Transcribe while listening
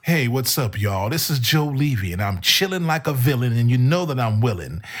Hey, what's up, y'all? This is Joe Levy, and I'm chilling like a villain, and you know that I'm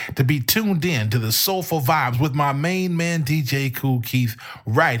willing to be tuned in to the soulful vibes with my main man, DJ Kool Keith,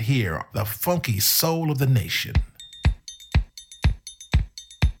 right here, the funky soul of the nation.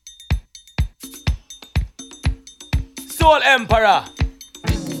 Soul Emperor.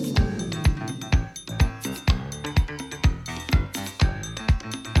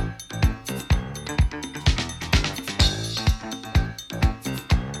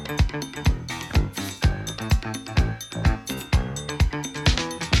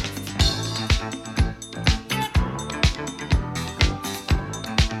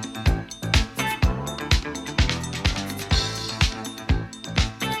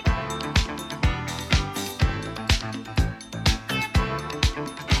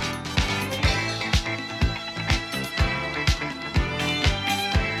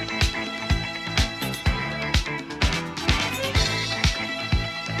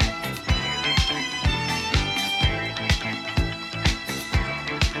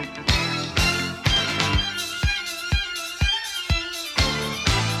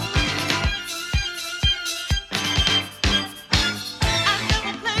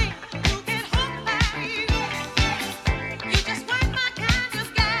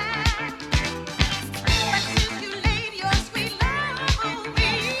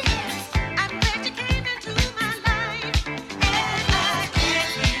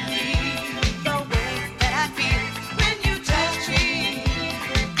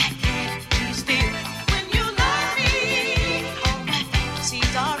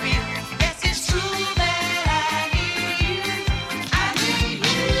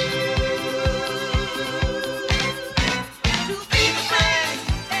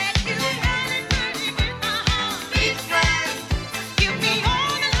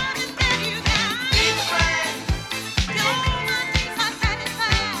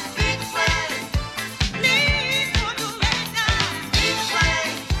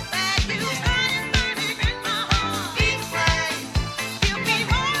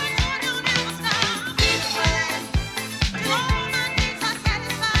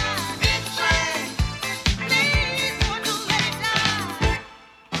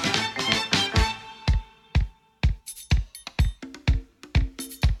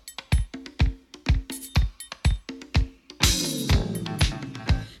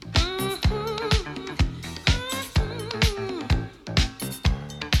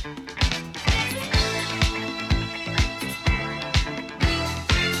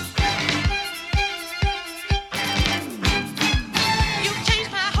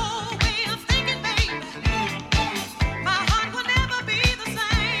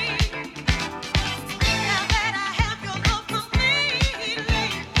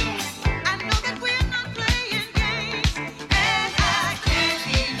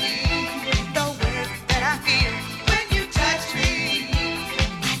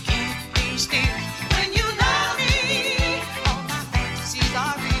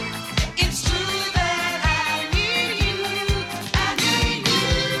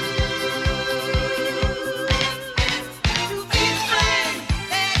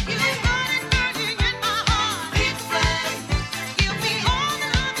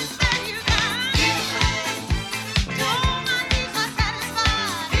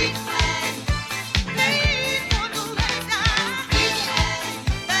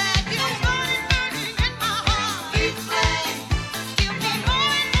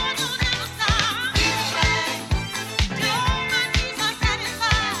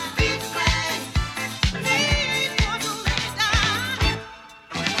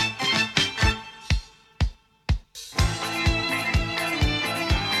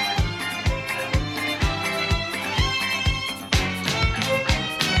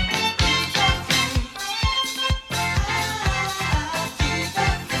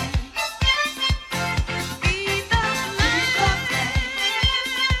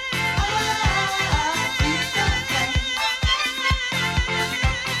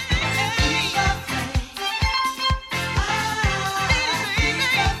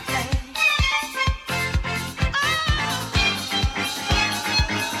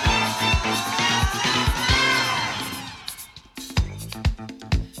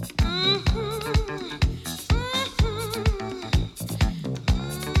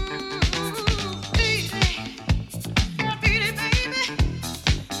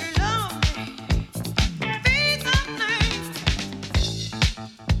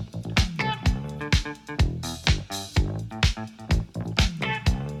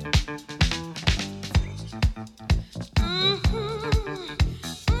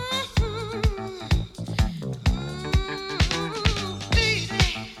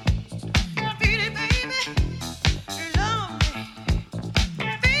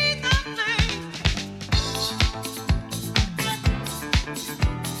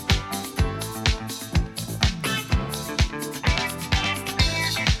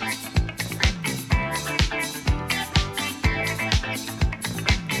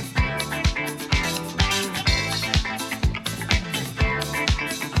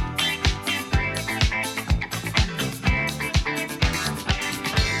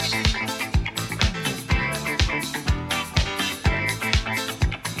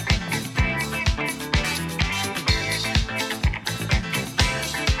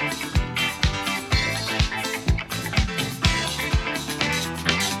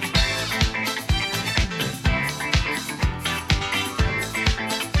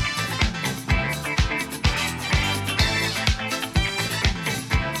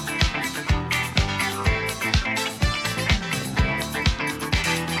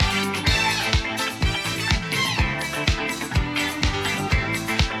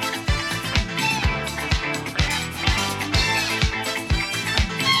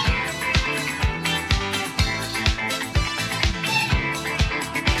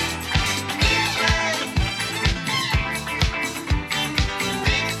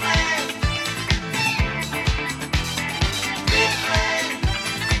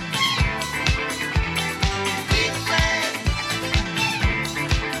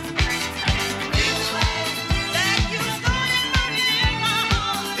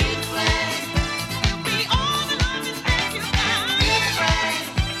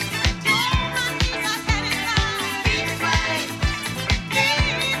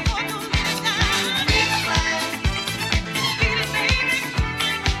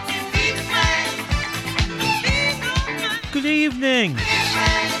 evening.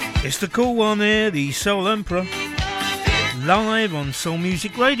 It's the cool one here, the Soul Emperor, live on Soul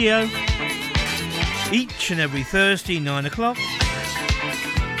Music Radio, each and every Thursday, 9 o'clock.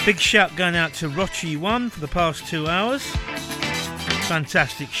 Big shout going out to Rochi One for the past 2 hours.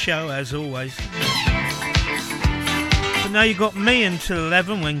 Fantastic show, as always. But now you've got me until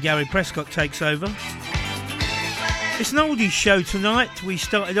 11 when Gary Prescott takes over. It's an oldies show tonight. We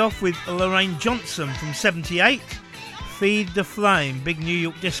started off with Lorraine Johnson from 78. Feed the Flame, big New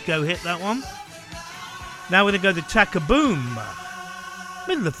York disco hit, that one. Now we're going to go to Taka Boom,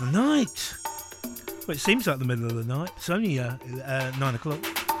 middle of the night. Well, it seems like the middle of the night. It's only 9 o'clock.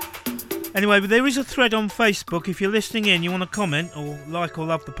 Anyway, but there is a thread on Facebook. If you're listening in, you want to comment or like or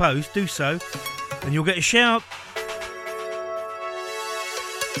love the post, do so, and you'll get a shout.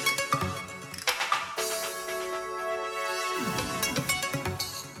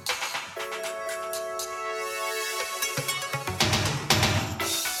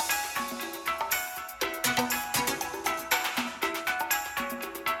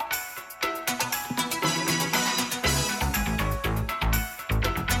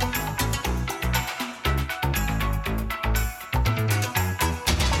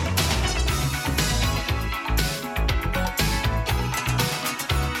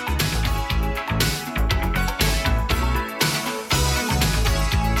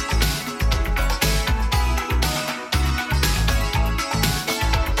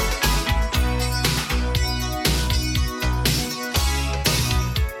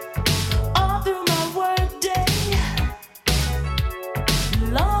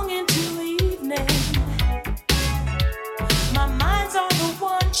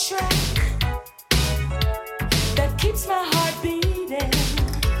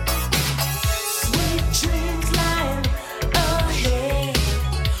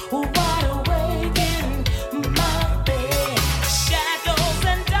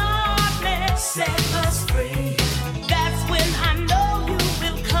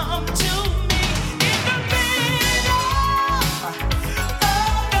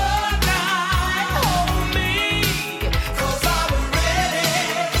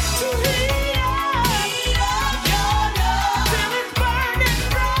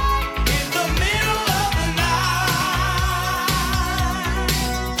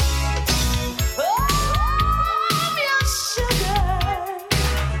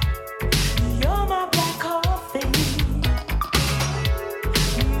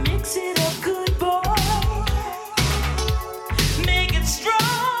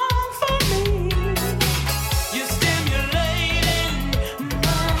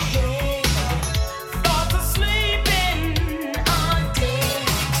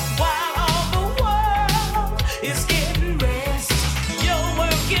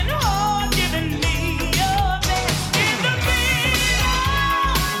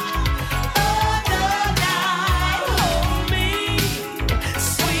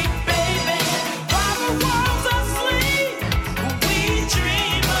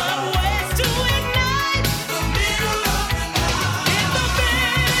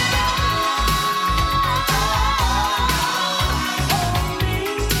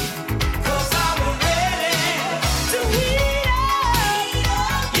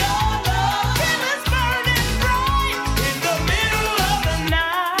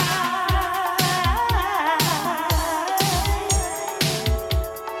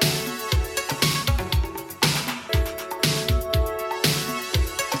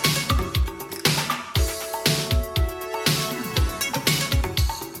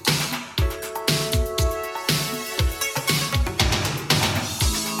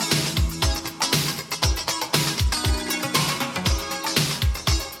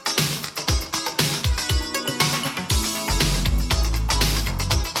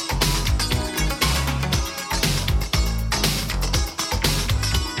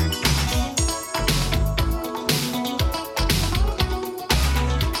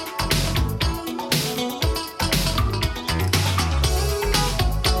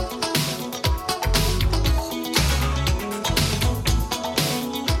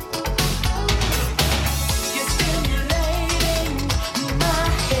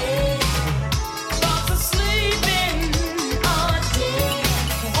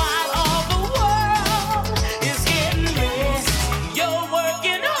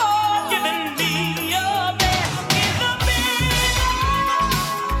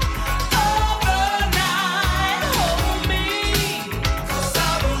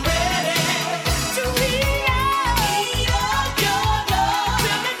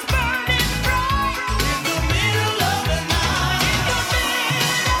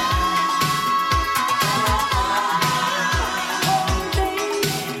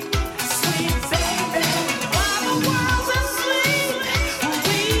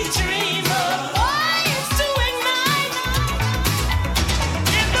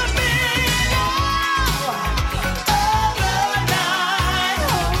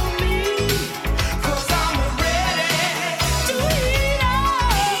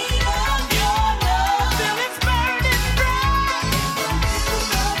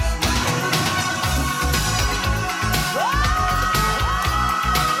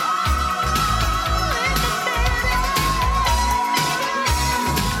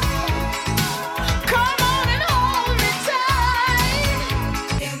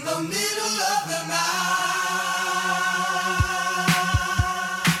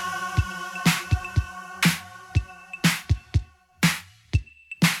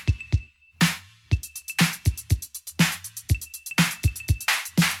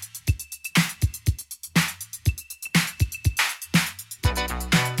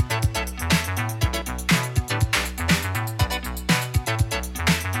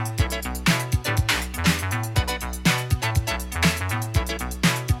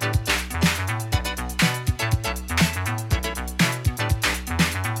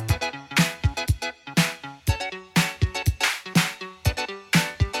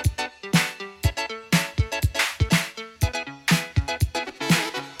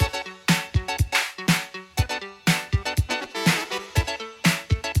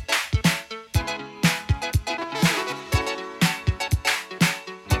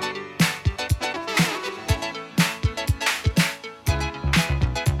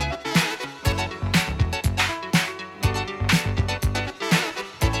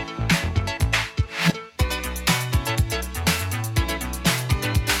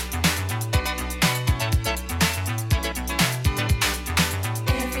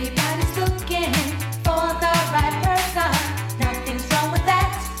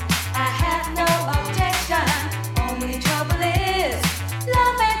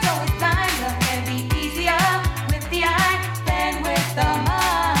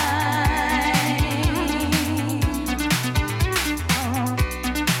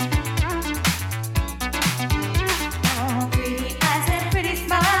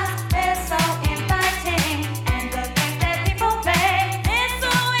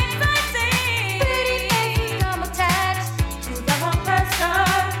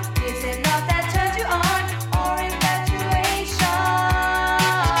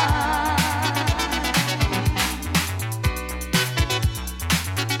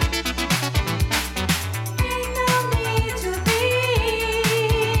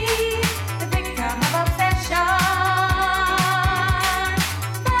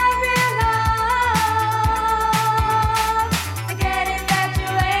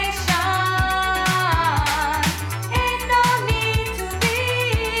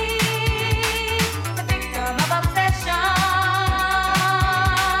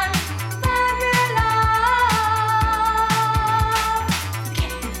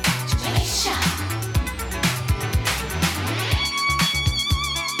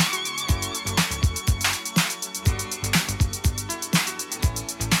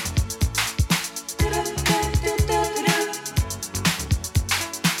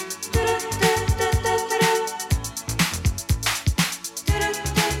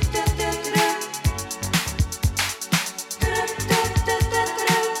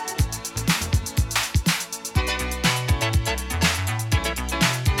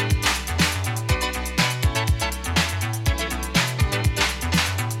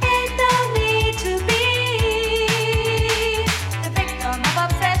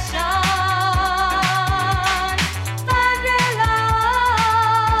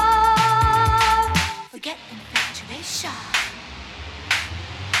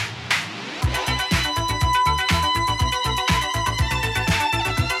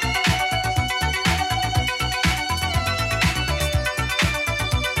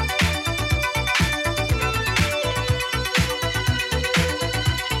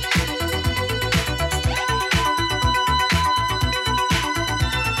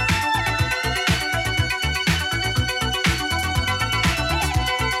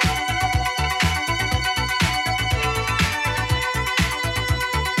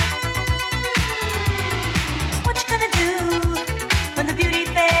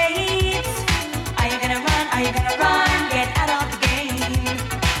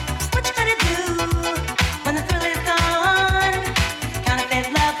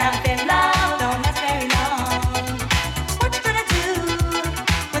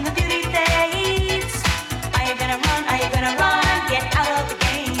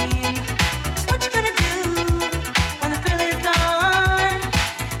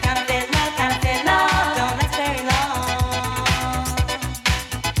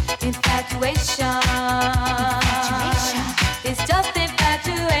 infatuation. It's just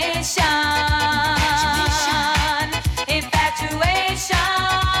infatuation. Infatuation.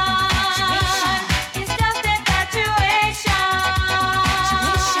 It's just infatuation.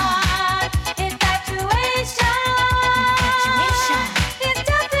 Infatuation. It's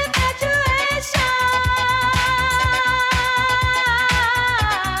just infatuation.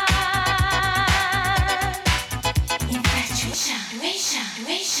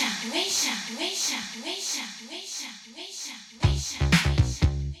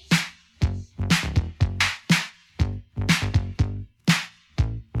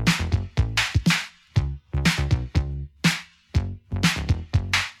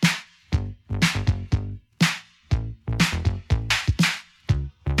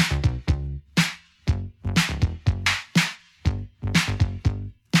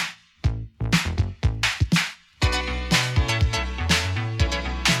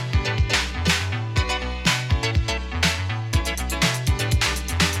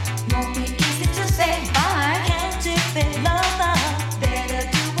 Won't be easy to say bye. Can't if it lover. Better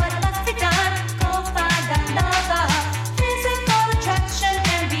do what must be done. Go find another. Physical attraction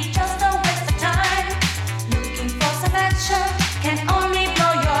can be just a waste of time. Looking for some action can only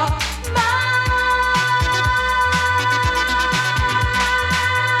blow your mind.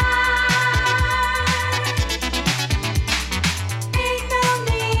 Ain't no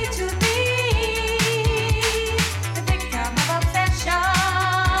need to be the victim of obsession.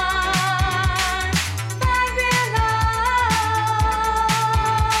 Find real love.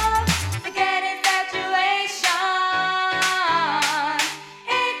 Forget infatuation.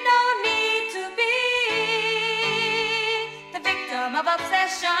 Ain't no need to be the victim of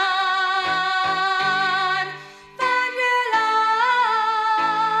obsession. Find real love.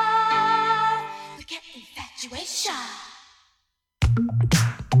 Forget infatuation.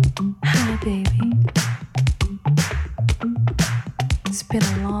 Hi, baby. It's been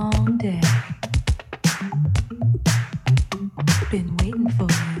a long day. Been waiting for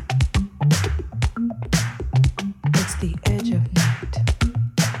you. It's the edge of night.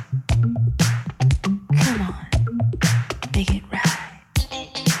 Come on, make it right.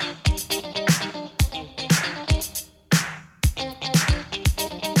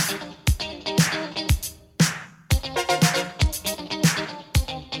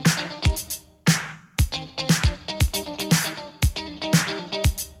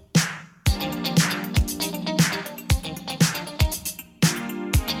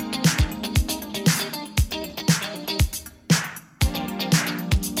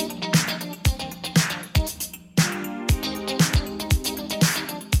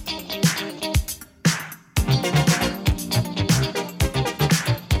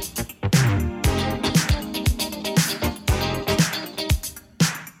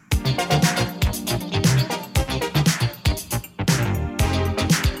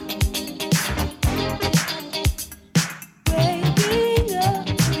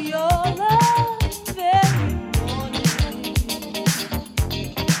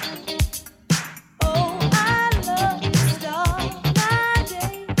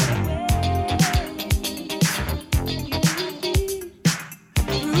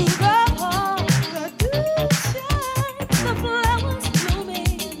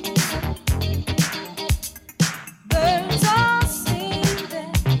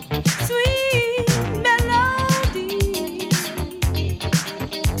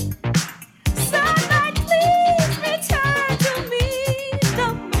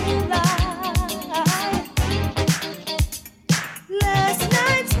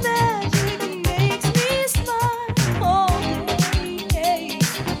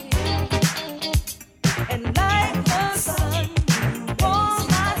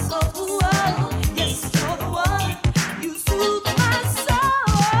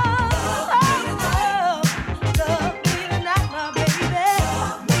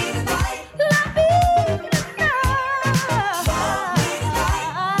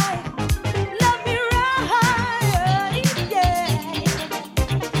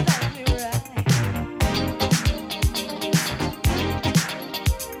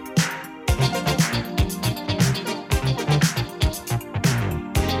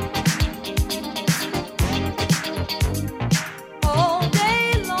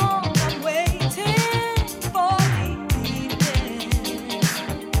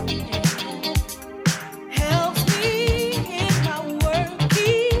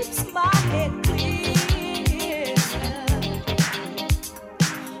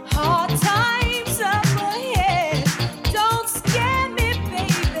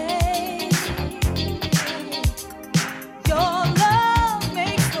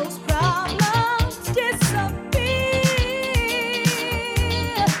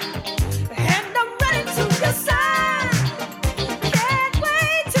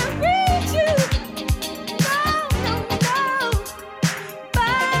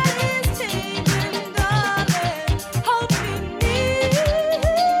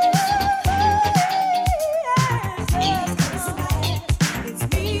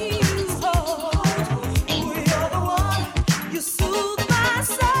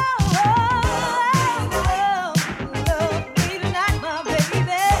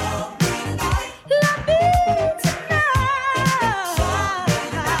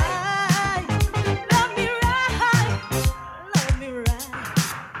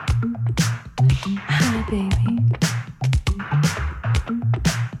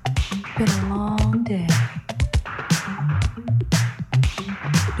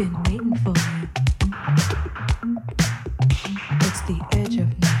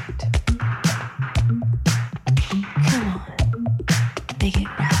 Come on, make it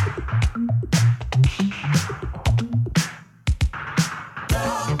right.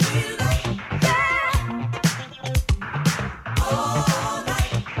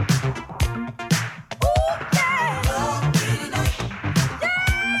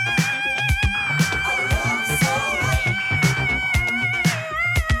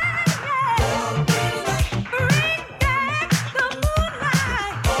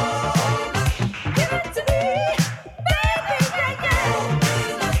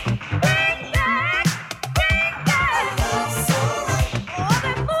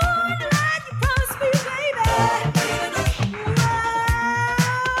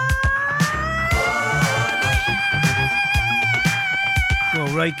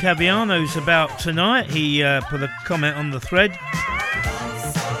 Ray Caviano's about tonight. He put a comment on the thread,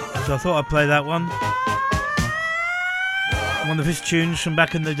 so I thought I'd play that one. One of his tunes from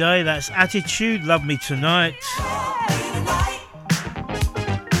back in the day. That's Attitude, Love Me Tonight.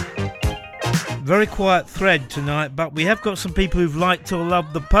 Very quiet thread tonight, but we have got some people who've liked or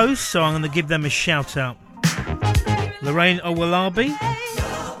loved the post, so I'm going to give them a shout out. Lorraine Owalabi,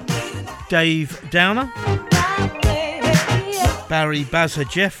 Dave Downer, Barry Bazza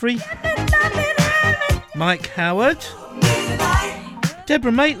Jeffrey, Mike Howard,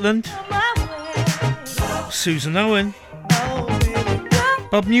 Deborah Maitland, Susan Owen,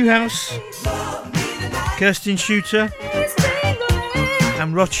 Bob Newhouse, Kirsten Shooter,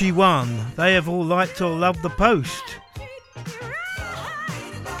 and Rochi One. They have all liked or loved the post.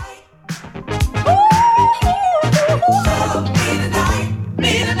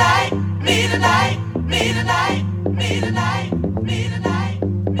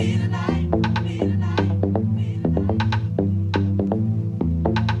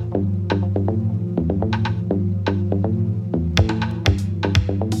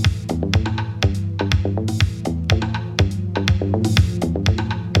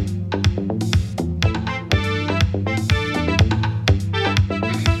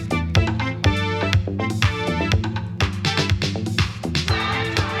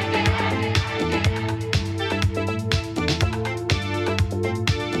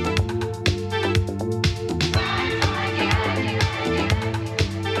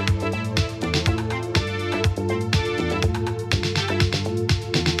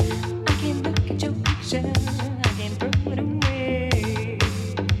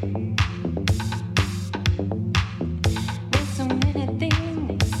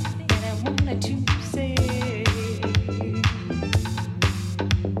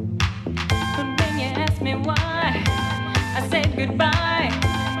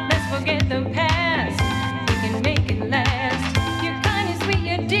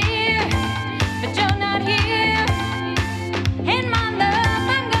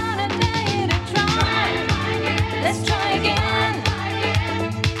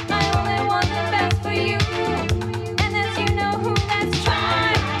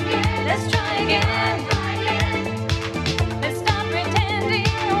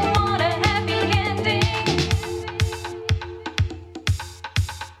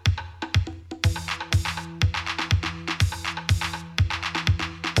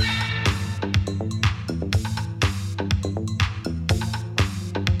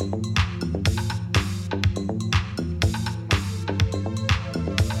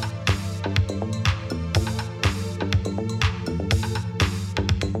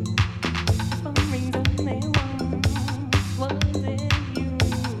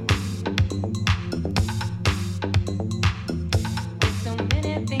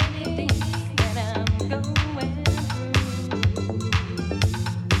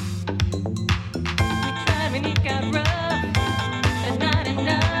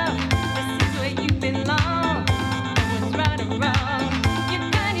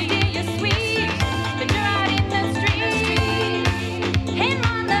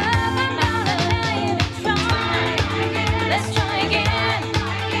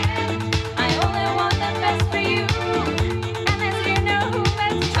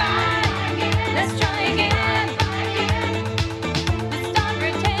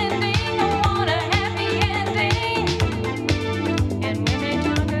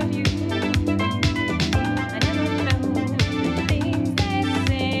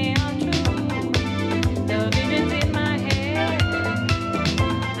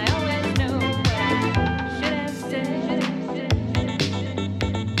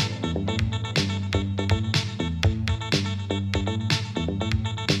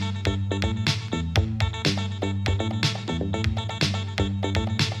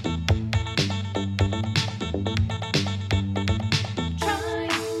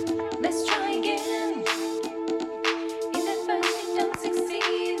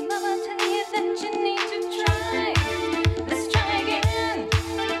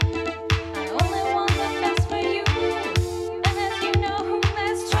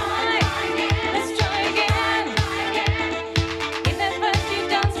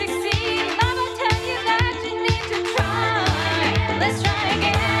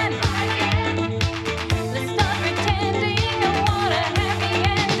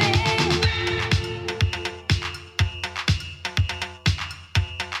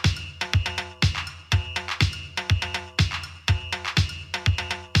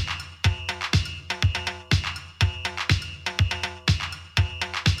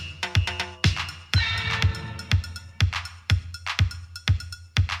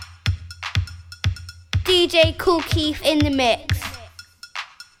 DJ Kool Keith in the mix.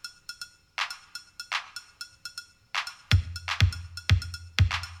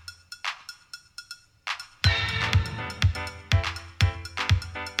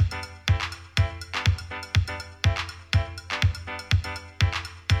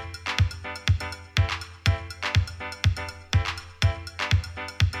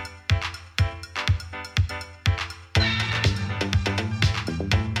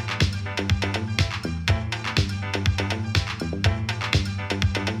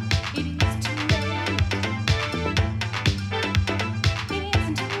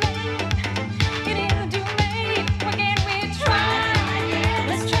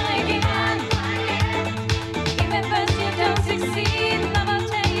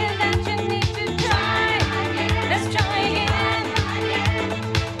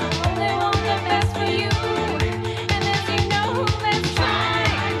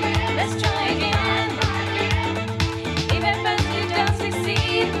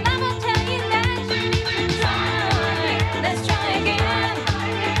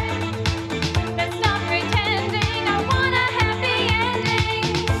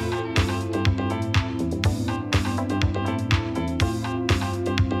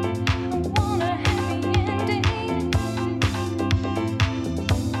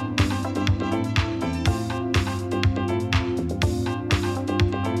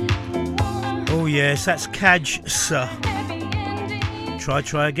 Yes, that's Kajsa.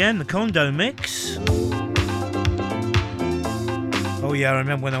 Try again, the Condo mix. Oh yeah, I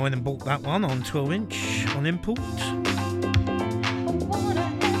remember when I went and bought that one on 12-inch on import.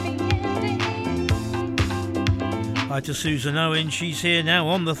 Hi to Susan Owen, she's here now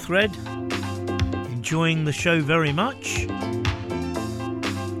on the thread, enjoying the show very much.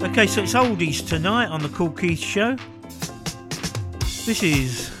 Okay, so it's Oldies tonight on the Kool Keith show. This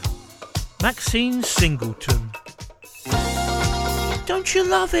is Maxine Singleton. Don't you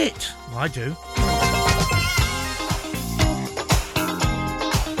love it? I do.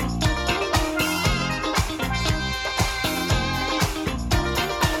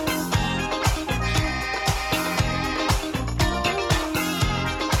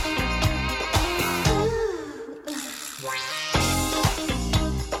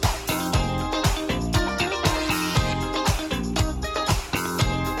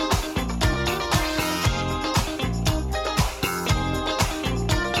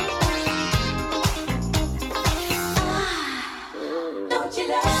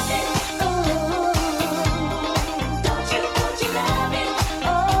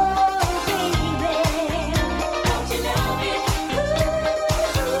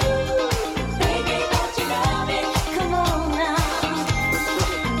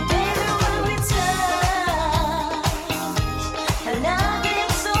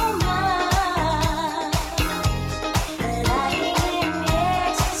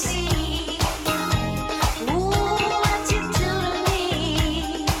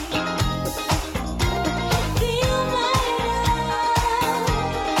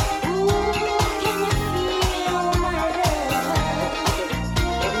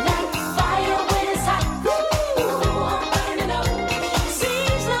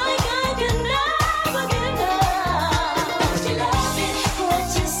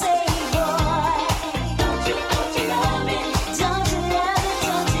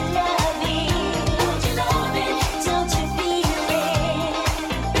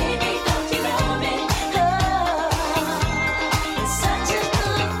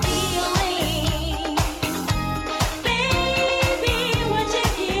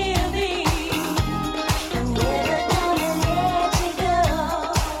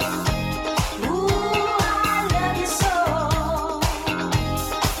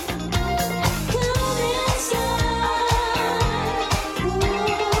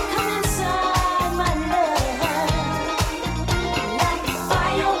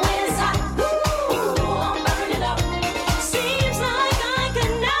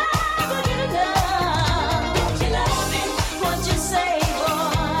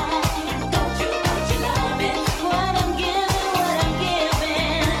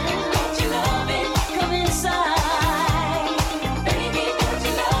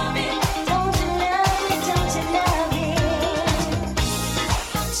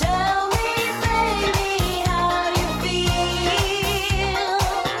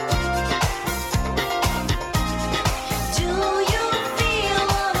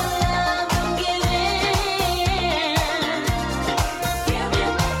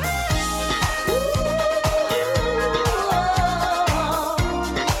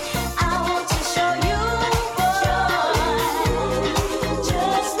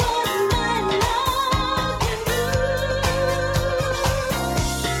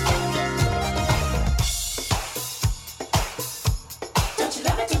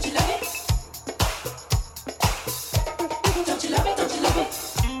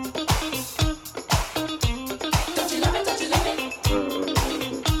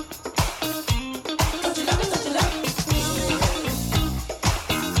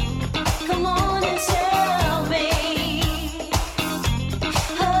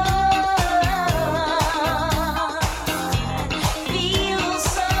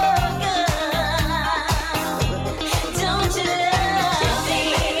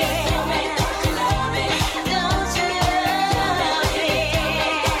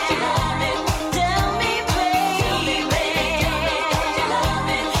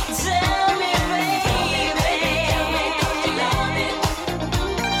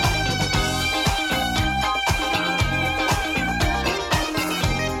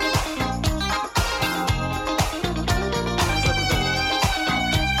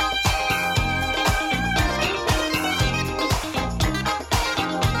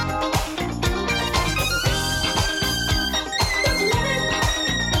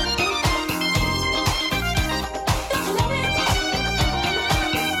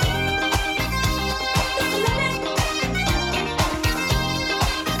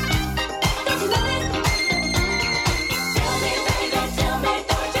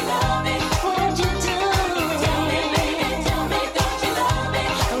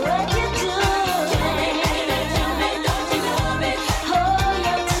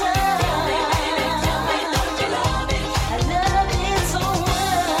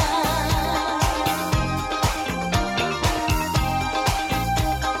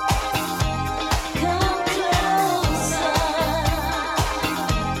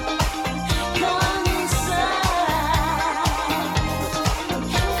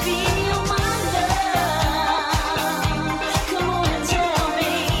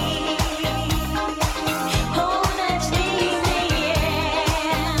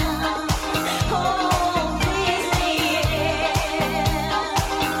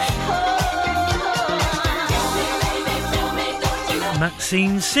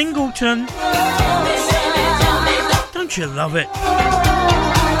 Maxine Singleton. Don't you love it?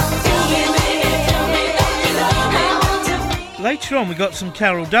 Later on we got some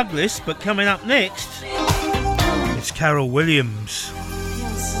Carol Douglas, but coming up next it's Carol Williams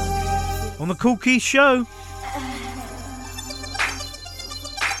on the Kool Keith Show.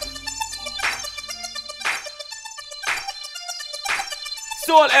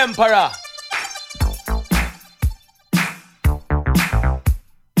 Soul Emperor.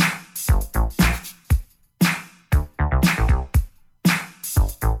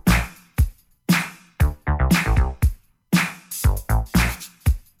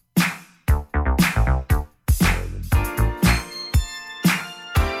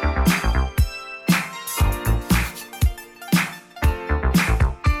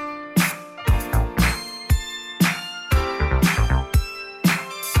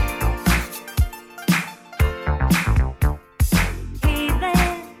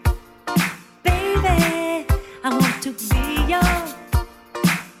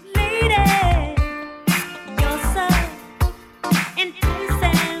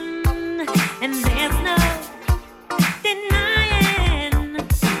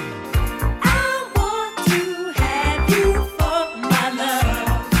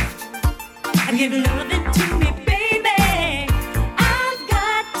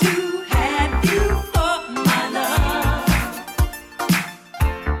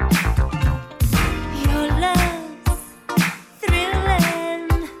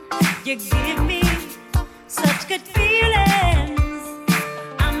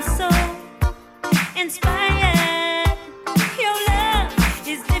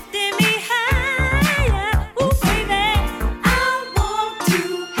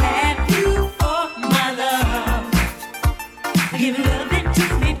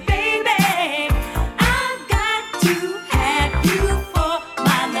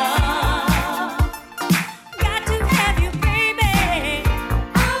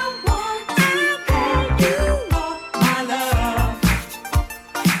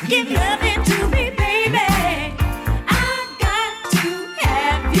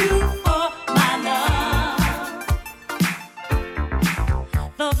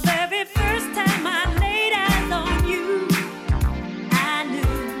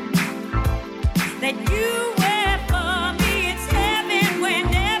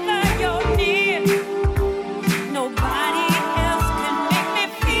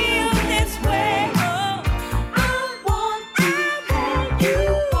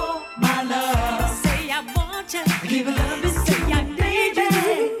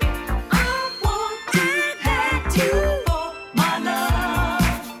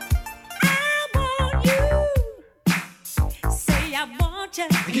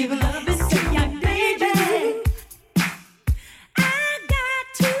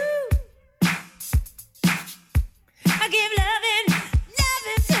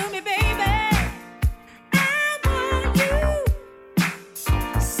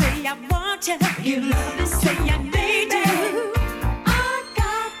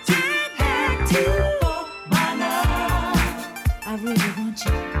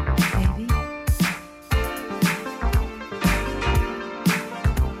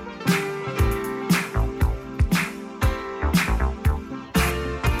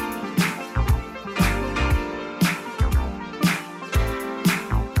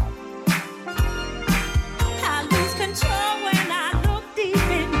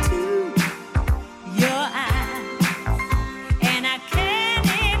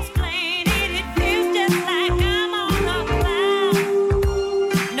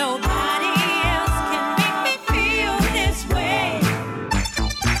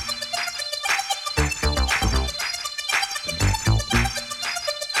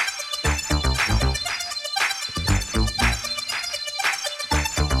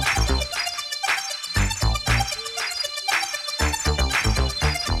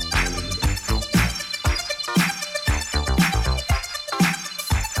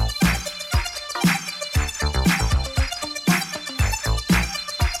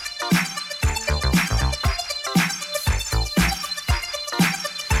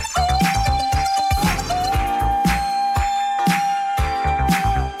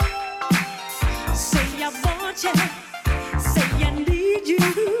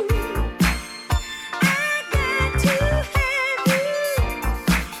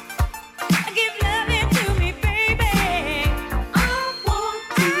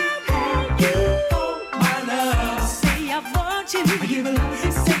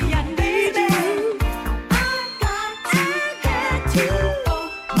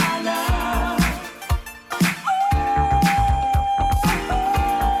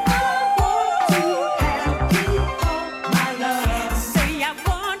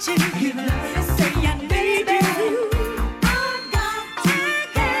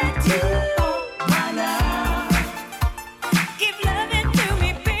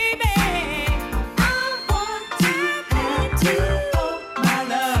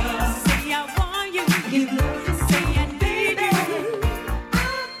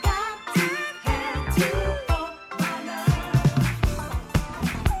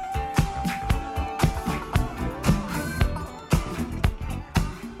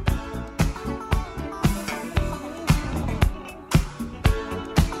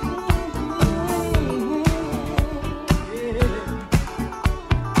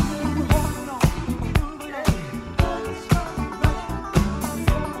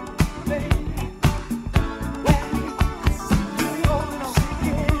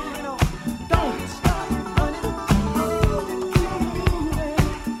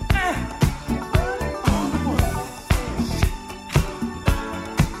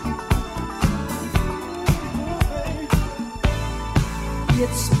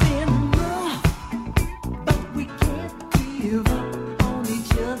 It's been rough, but we can't give up on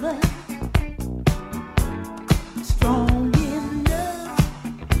each other. Strong enough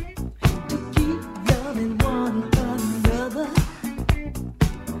to keep loving one another.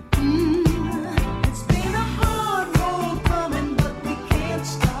 It's been a hard road coming, but we can't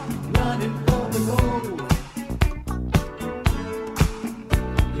stop running for the road.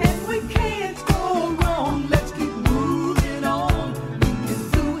 And we can't go wrong. Let's keep moving on. We can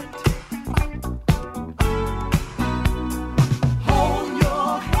do it. Hold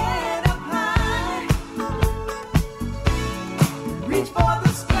your head up high. Reach for the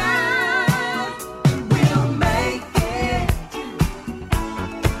sky. We'll make it.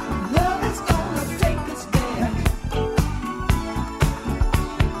 Love is gonna take us there.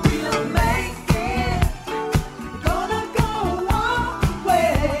 We'll make it. Gonna go all the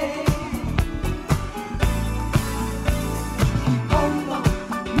way. Hold on,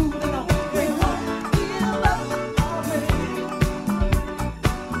 moving on. We won't give up already.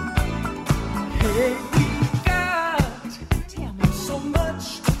 Hey, we got so much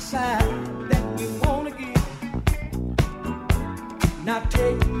inside that we wanna give. Now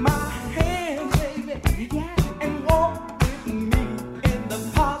take my hand, baby, and walk with me in the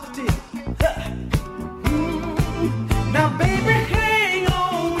positive. Now, baby, hang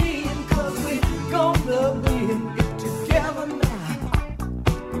on in, 'cause we're gonna win it together now.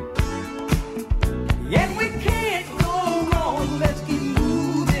 And we can't go wrong. Let's keep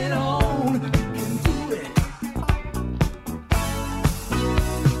moving on. We can do it.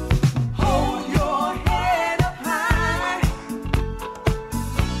 Hold your head up high.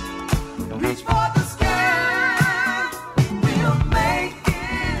 Reach for the sky. We'll make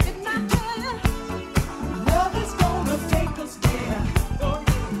it. Love is gonna take us there.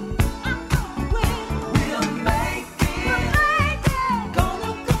 We'll make it.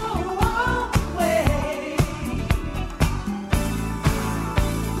 Gonna go all the way.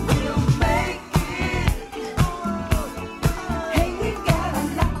 We'll make it. Hey, we've got a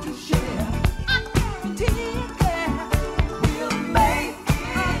lot to share. We'll make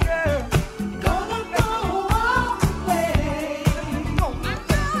it. Gonna go all the way.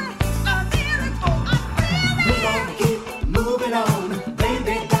 We're gonna keep moving on.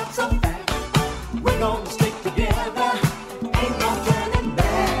 Baby, that's a fact. We're gonna stick together. Ain't no turning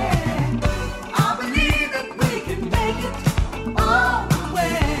back. I believe that we can make it all the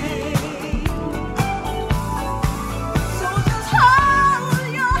way. So just hold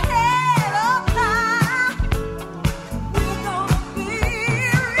your head up high. We're gonna be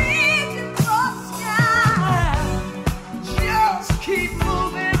reaching for the sky. Just keep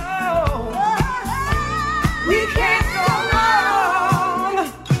moving on. We can't go wrong.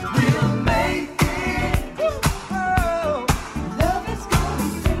 We'll make it. Love is gonna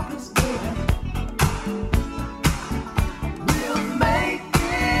take us there. We'll make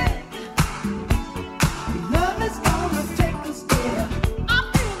it. Love is gonna take us there. I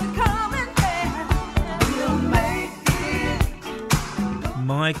feel it coming there. We'll make it.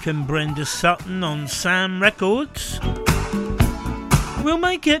 Mike and Brenda Sutton on Sam Records. We'll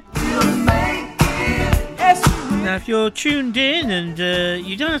make it. We'll make it. Yes, we will. Now, if you're tuned in, and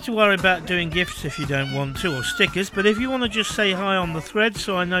you don't have to worry about doing gifts if you don't want to, or stickers, but if you want to just say hi on the thread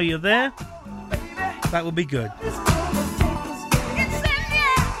so I know you're there, that would be good. It's gonna take us there. It's in the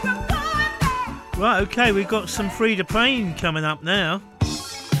air. We're going there. Right, okay, we've got some Freda Payne coming up now.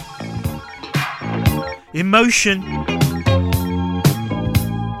 Emotion.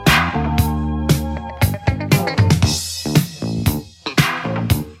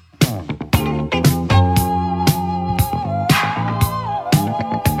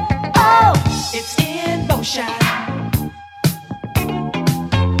 Oh, it's in motion.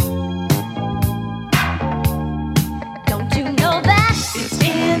 Don't you know that? It's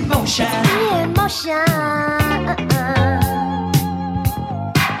in motion. In motion.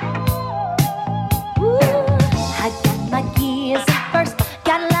 Ooh, I got my gears in first.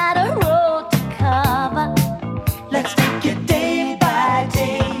 Got a lot of road to cover. Let's take it day by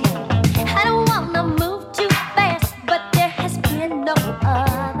day. I don't wanna move too fast, but there has been no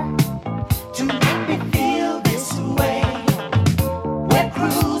other. To make me feel this way. We're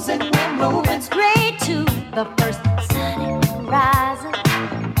cruising, we're moving. Straight to the first sun rising.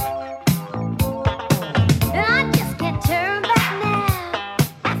 And I just can't turn back now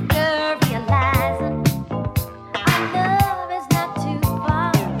after realizing our love is not too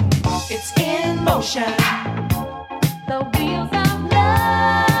far. It's in motion. The wheels of love.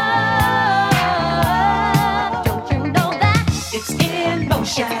 Don't you know that? It's in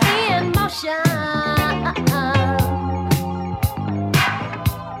motion. In motion.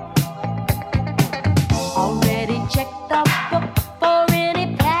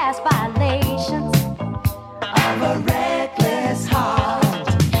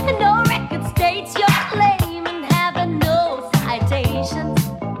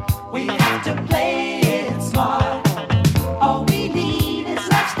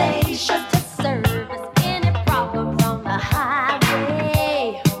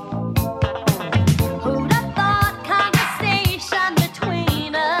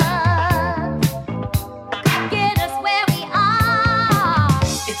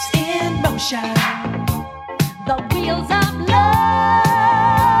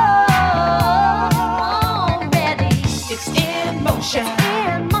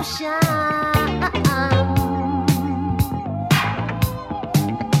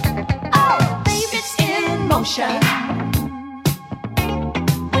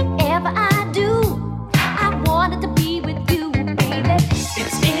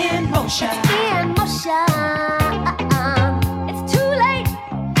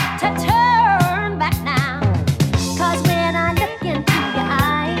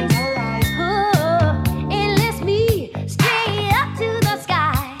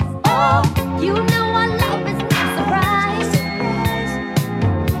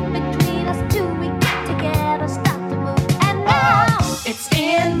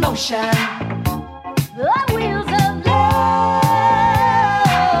 in motion. The wheels of love,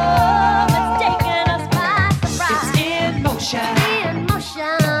 it's taking us by surprise. It's in motion. In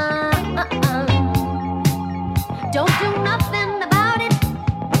motion. Don't do nothing about it.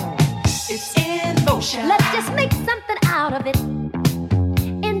 It's in motion. Let's just make something out of it.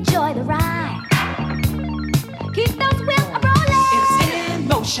 Enjoy the ride. Keep those wheels rolling. It's in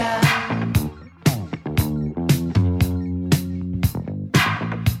motion.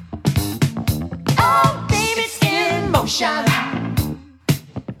 Oh, baby, It's in motion.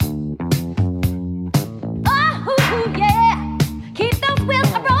 Oh, yeah. Keep those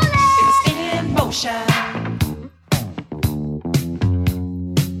wheels rolling. It's in motion.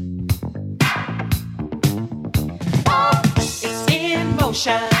 Oh, It's in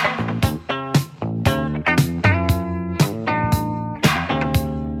motion.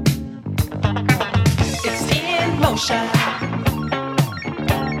 It's in motion.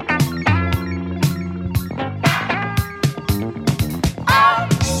 oh.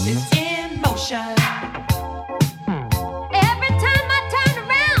 It's in motion. Every time I turn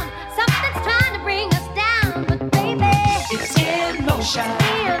around, something's trying to bring us down. But baby, It's in motion.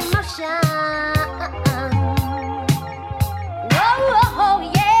 in motion.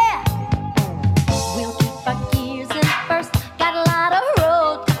 Whoa, yeah. We'll keep our gears in first. Got a lot of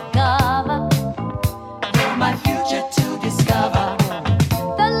road to cover. For my future to discover.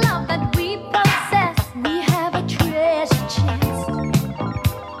 The love that we possess, we have a treasure chest.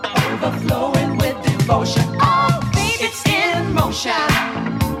 Overflowing with devotion. Oh, baby, It's in motion.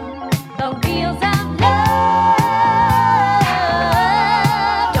 the wheels of love.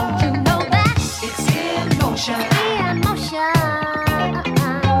 Don't you know that? It's in motion. In motion.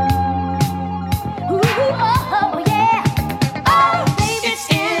 Ooh, oh, yeah. Oh, baby, It's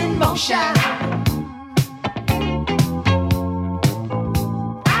in motion.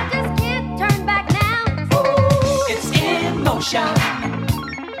 I just can't turn back now. Ooh, It's in motion.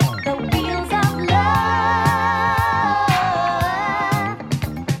 the wheels of love.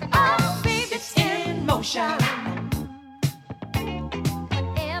 Oh, baby, It's in motion.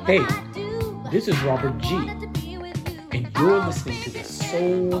 whatever Hey, I do, this is Robert G, I wanted to be with you. and you're Oh, listening to the baby,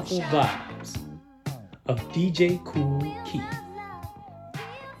 soulful vibes of DJ Kool Keith.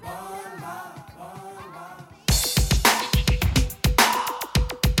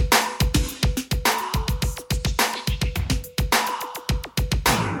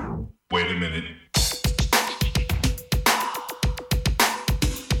 Wait a minute.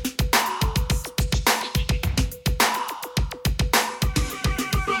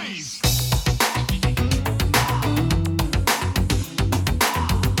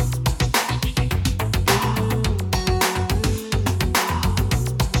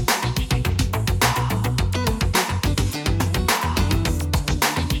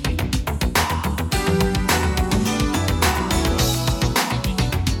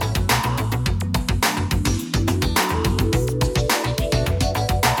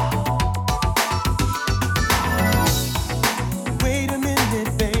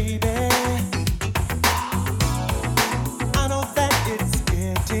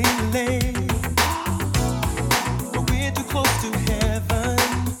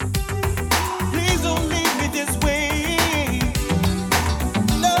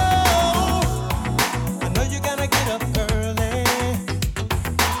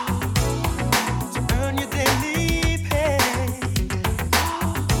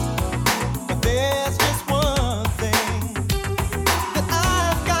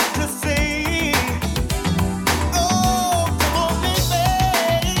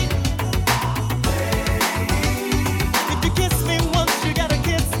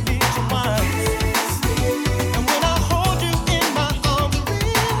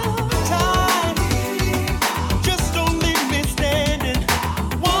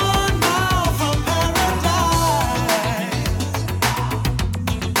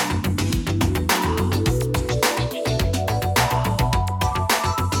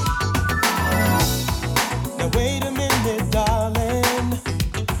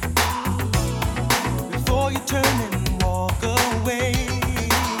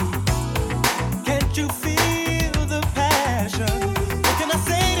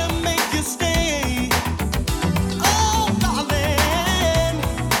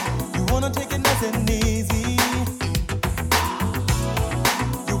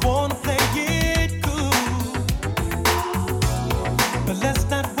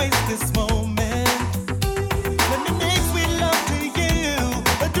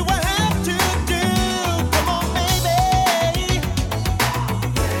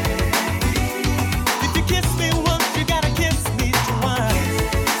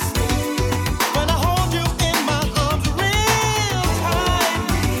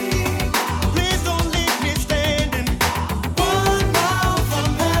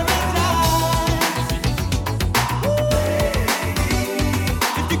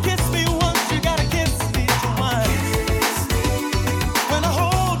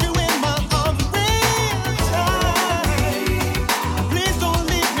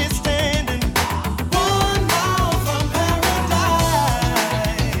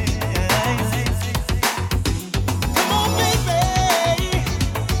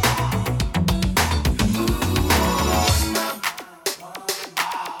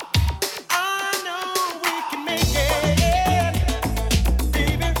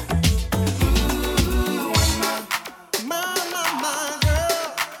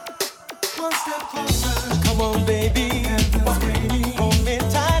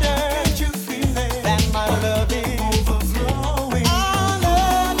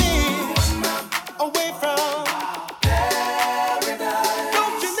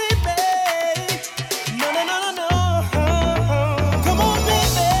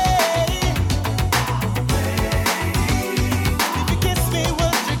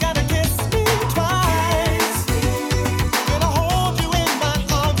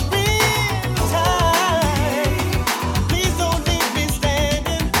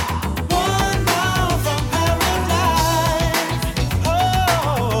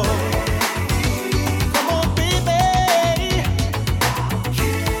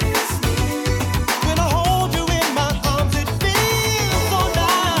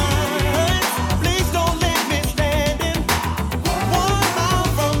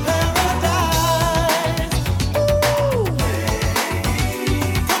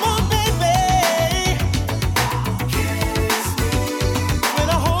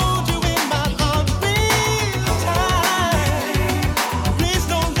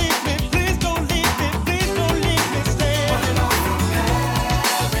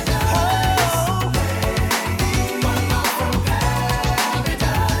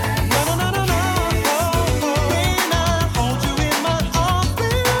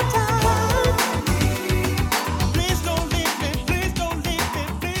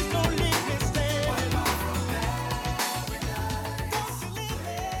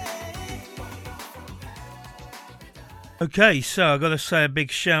 Okay, so I've got to say a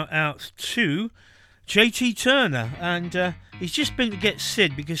big shout out to JT Turner, and he's just been to get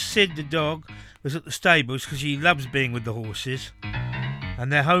Sid because Sid the dog was at the stables because he loves being with the horses,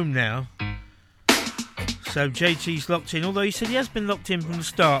 and they're home now. So JT's locked in, although he said he has been locked in from the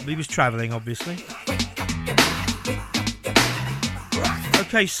start, but he was travelling obviously.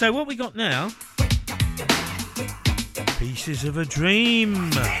 Okay, so what we got now? Pieces of a Dream.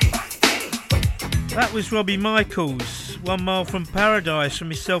 That was Robbie Mychals, 1 Mile from Paradise from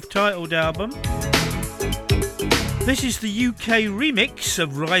his self-titled album. This is the UK remix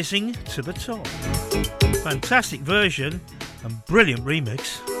of Rising to the Top. Fantastic version and brilliant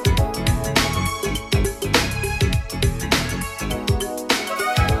remix.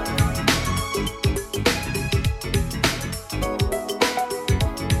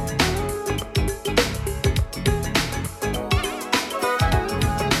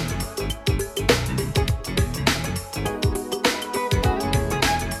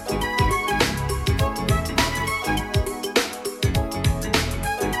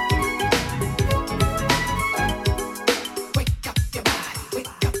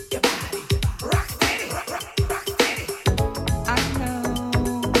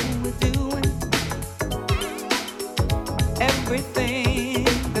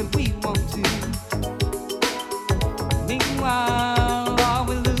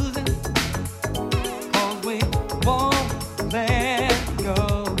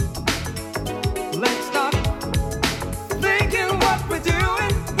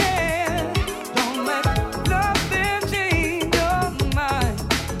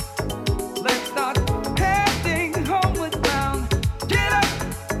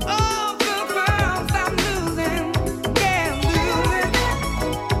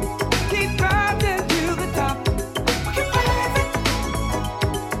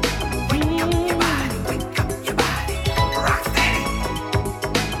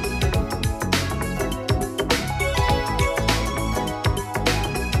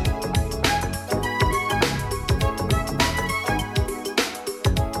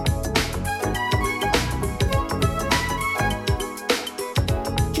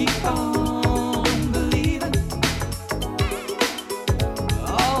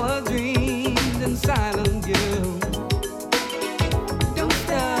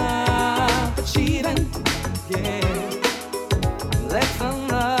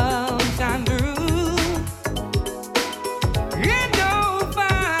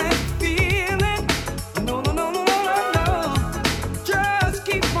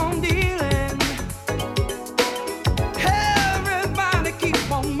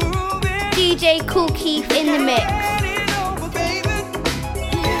 DJ Kool Keith in the mix.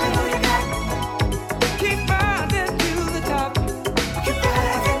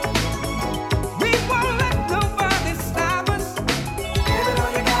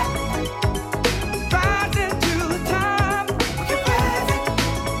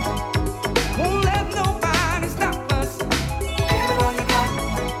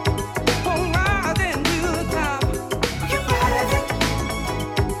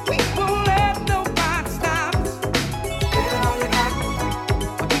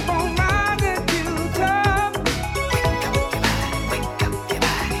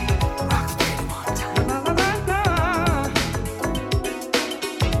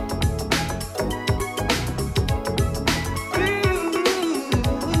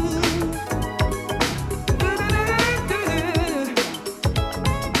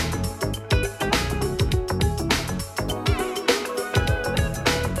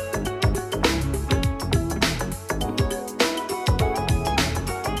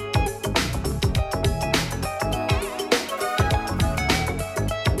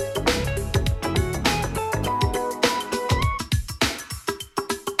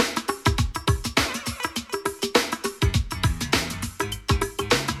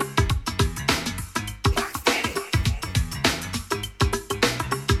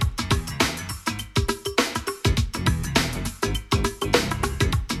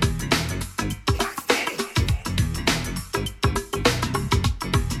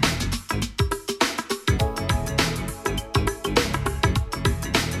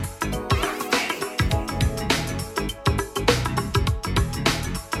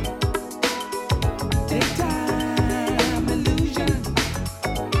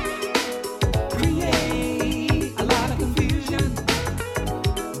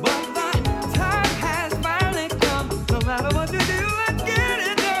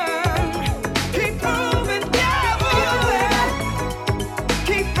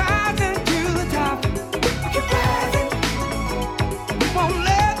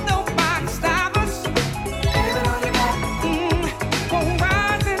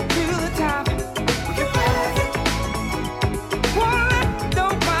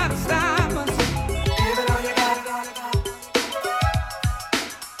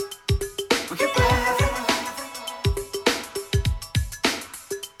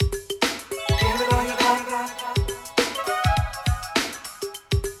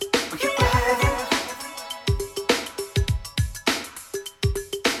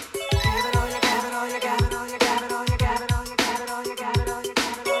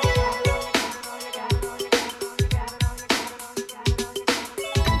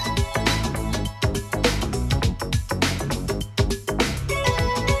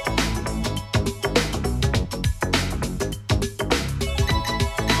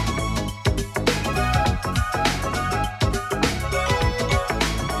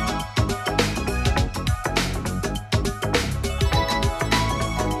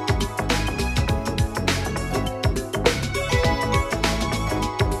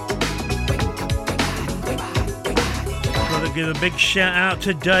 give a big shout out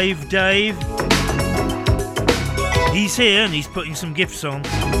to Dave. He's here and he's putting some gifts on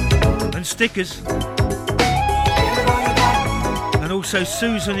and stickers. And also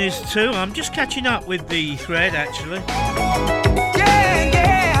Susan is too. I'm just catching up with the thread actually.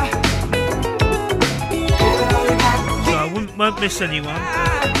 So I won't miss anyone.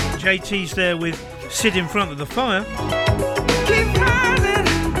 JT's there with Sid in front of the fire.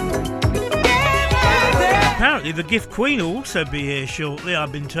 Apparently the gift queen will also be here shortly,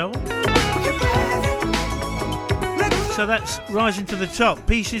 I've been told. So that's Rising to the Top,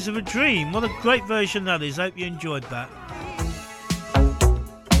 Pieces of a Dream. What a great version that is. Hope you enjoyed that.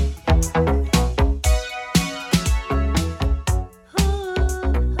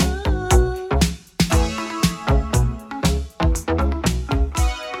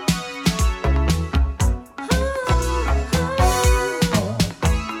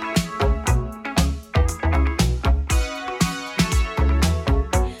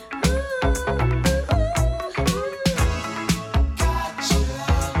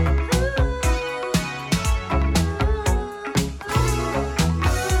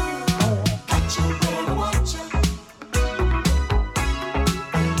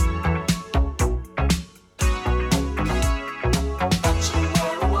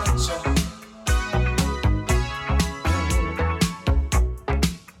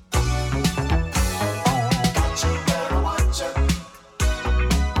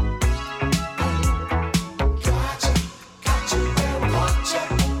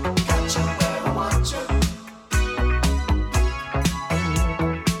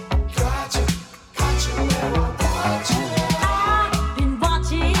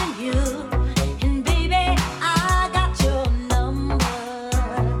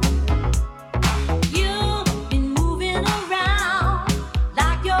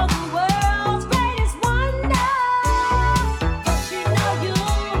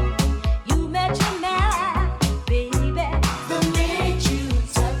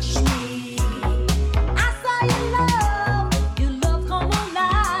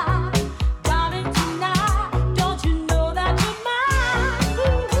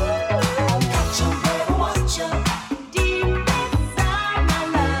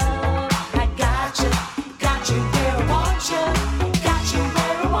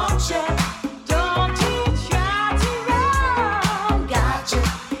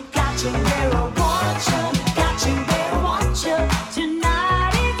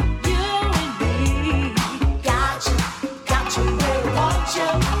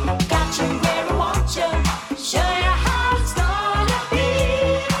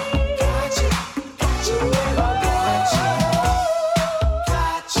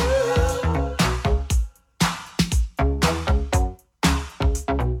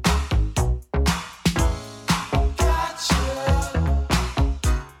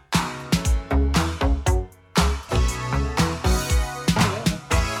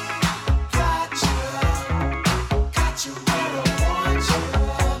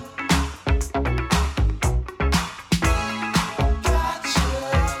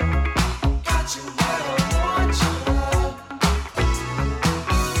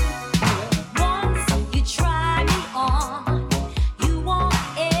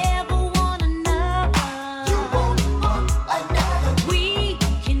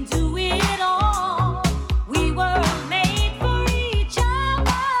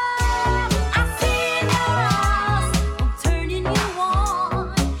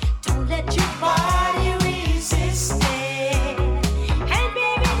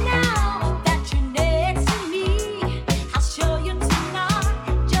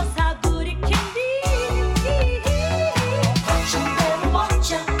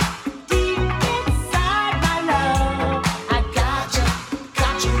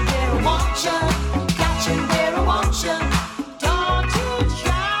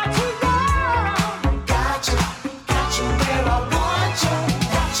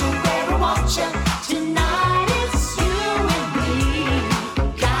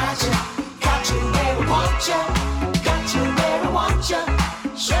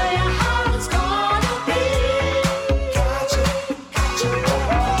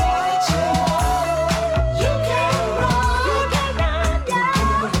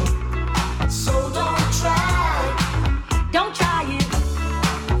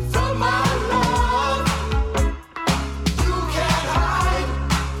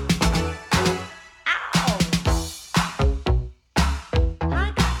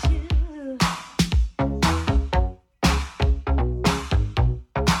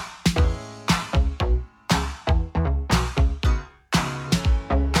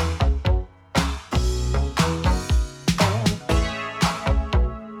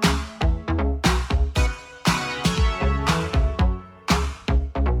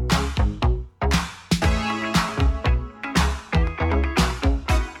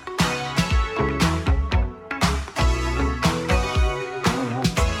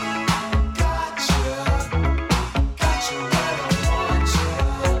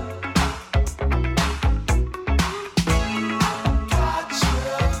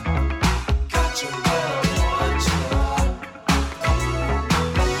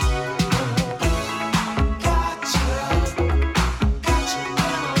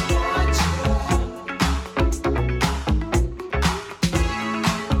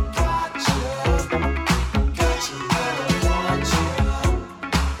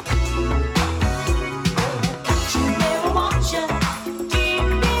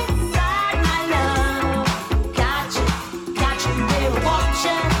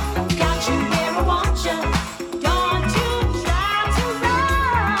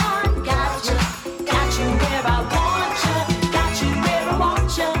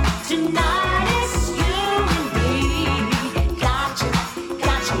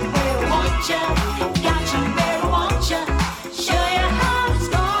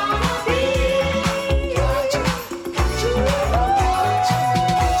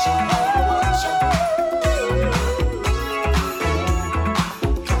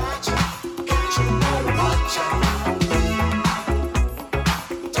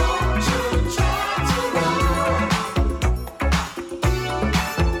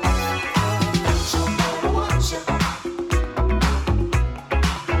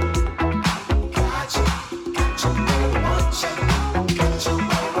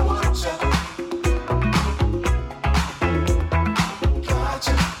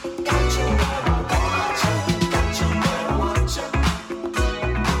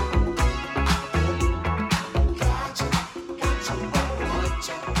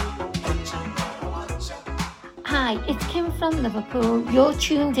 Hi, it's Kim from Liverpool. You're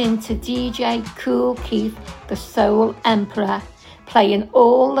tuned in to DJ Kool Keith, the Soul Emperor, playing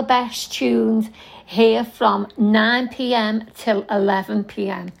all the best tunes here from 9 p.m. till 11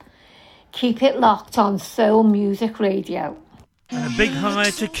 p.m. Keep it locked on Soul Music Radio. And a big hi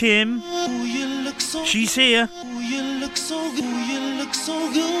to Kim. She's here. You look so good. You look so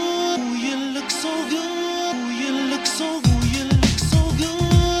good. You look so good. You look so good.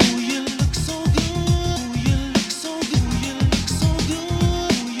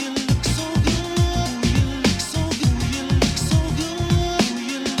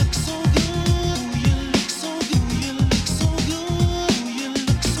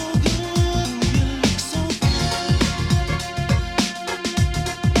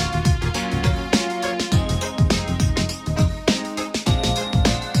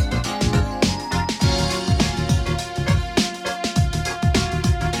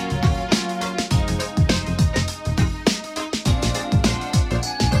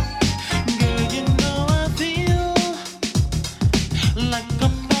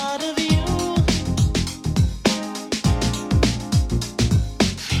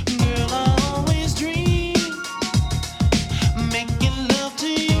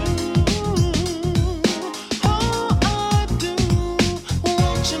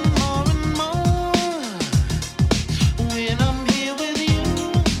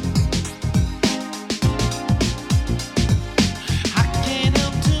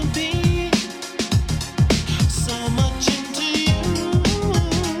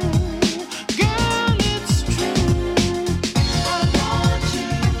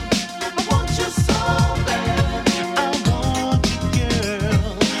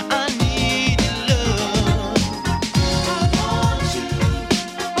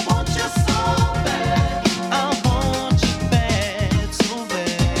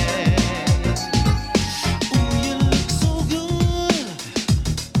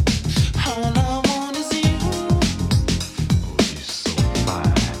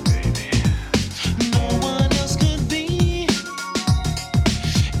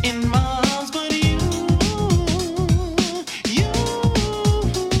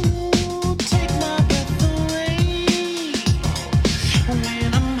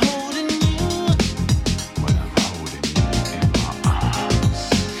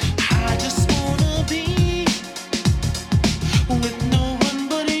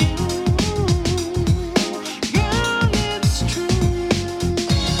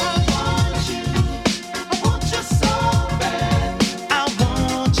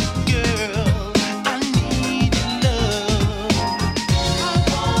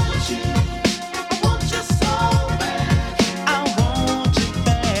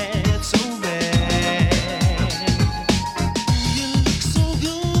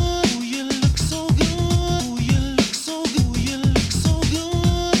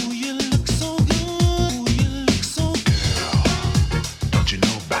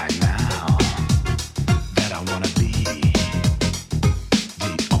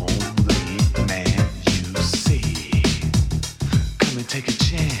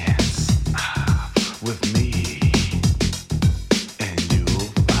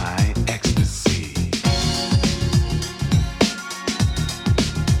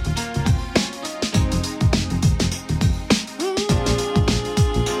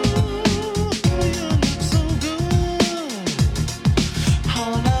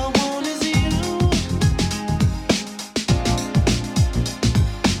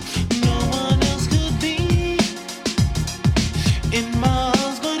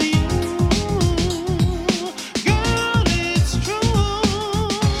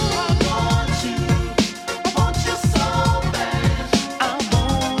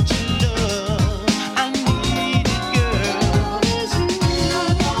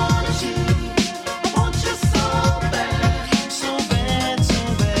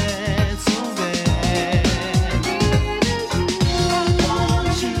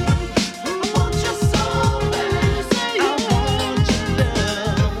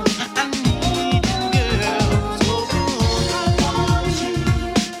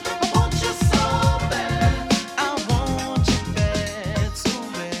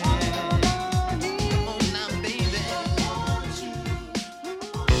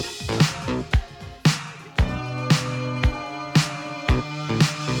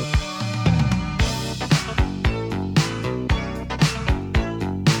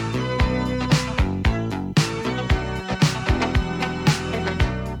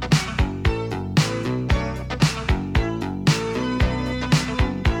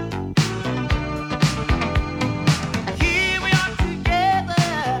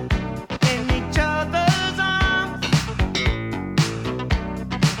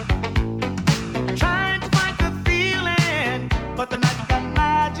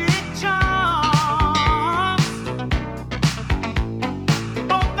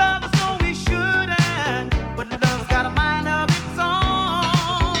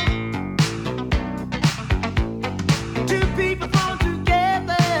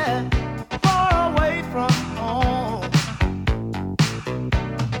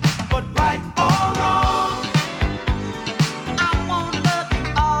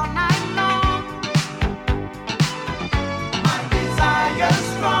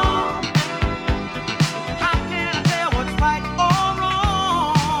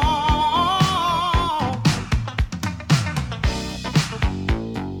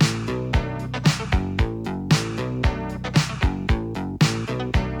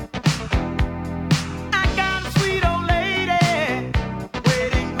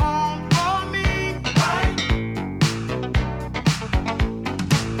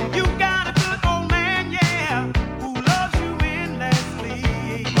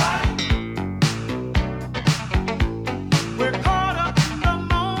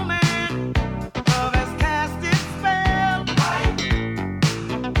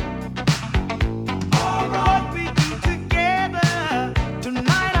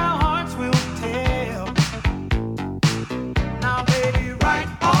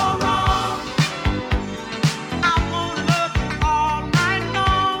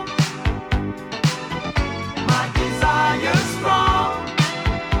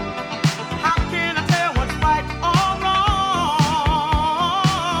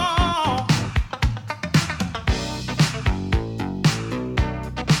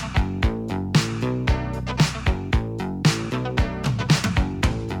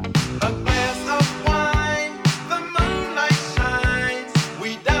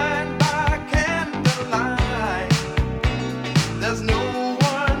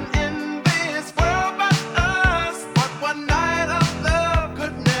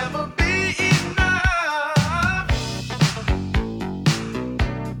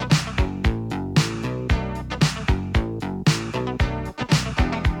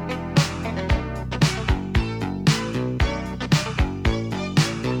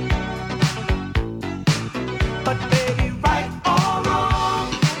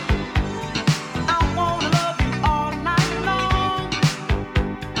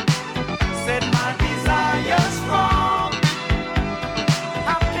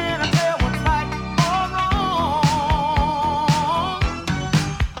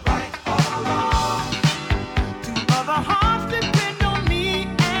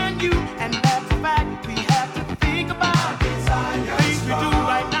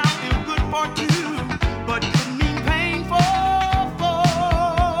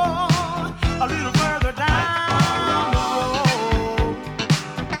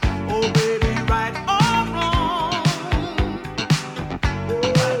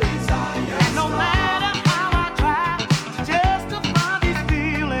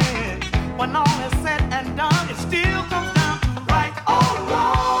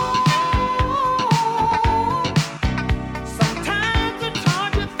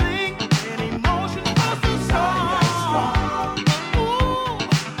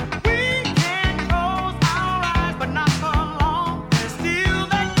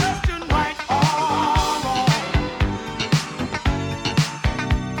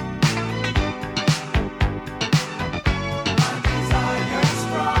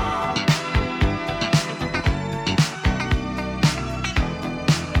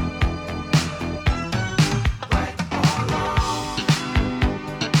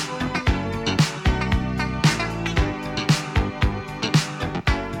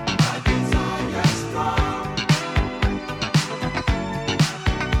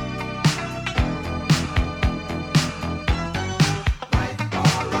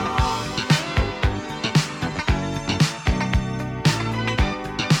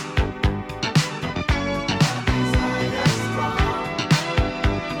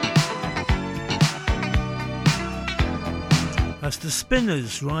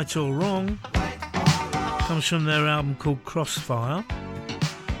 Spinners, Right or Wrong. Comes from their album called Crossfire.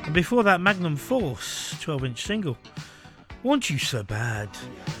 And before that, Magnum Force, 12-inch single, Want You So Bad.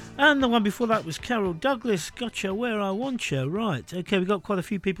 And the one before that was Carol Douglas, Gotcha Where I Want You. Right, okay, we've got quite a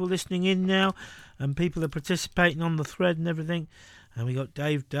few people listening in now, and people are participating on the thread and everything. And we got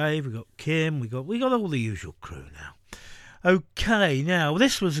Dave, we got Kim, we got all the usual crew now. Okay, now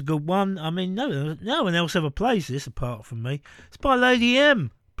this was a good one. I mean, no one else ever plays this apart from me. It's by Lady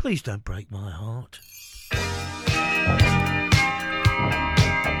M. Please Don't Break My Heart.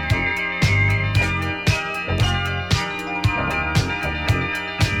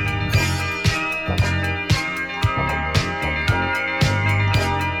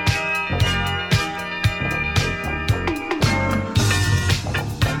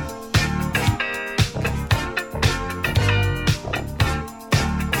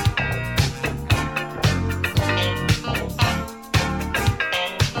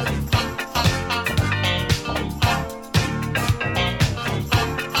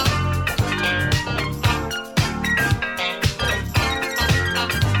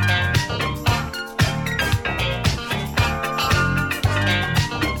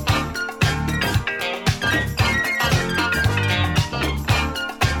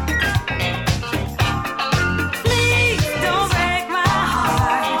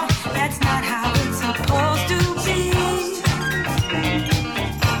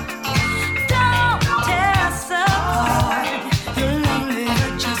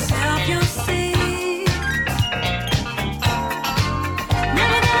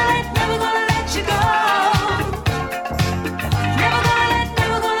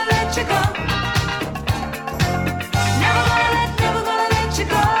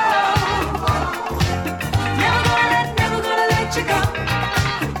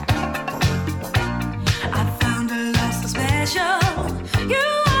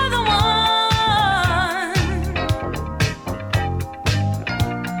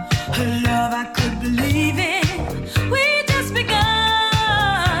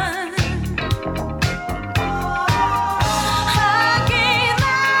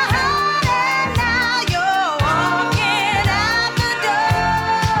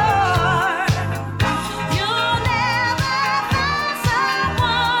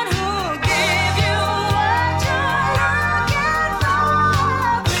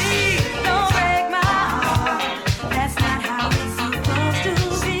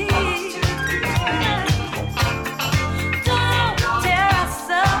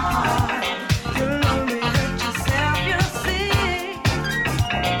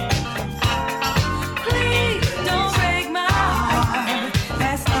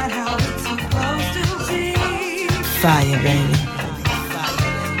 Fire, baby.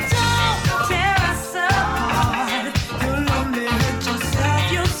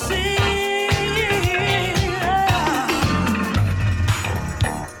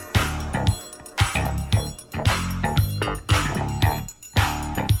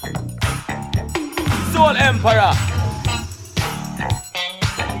 Soul Emperor.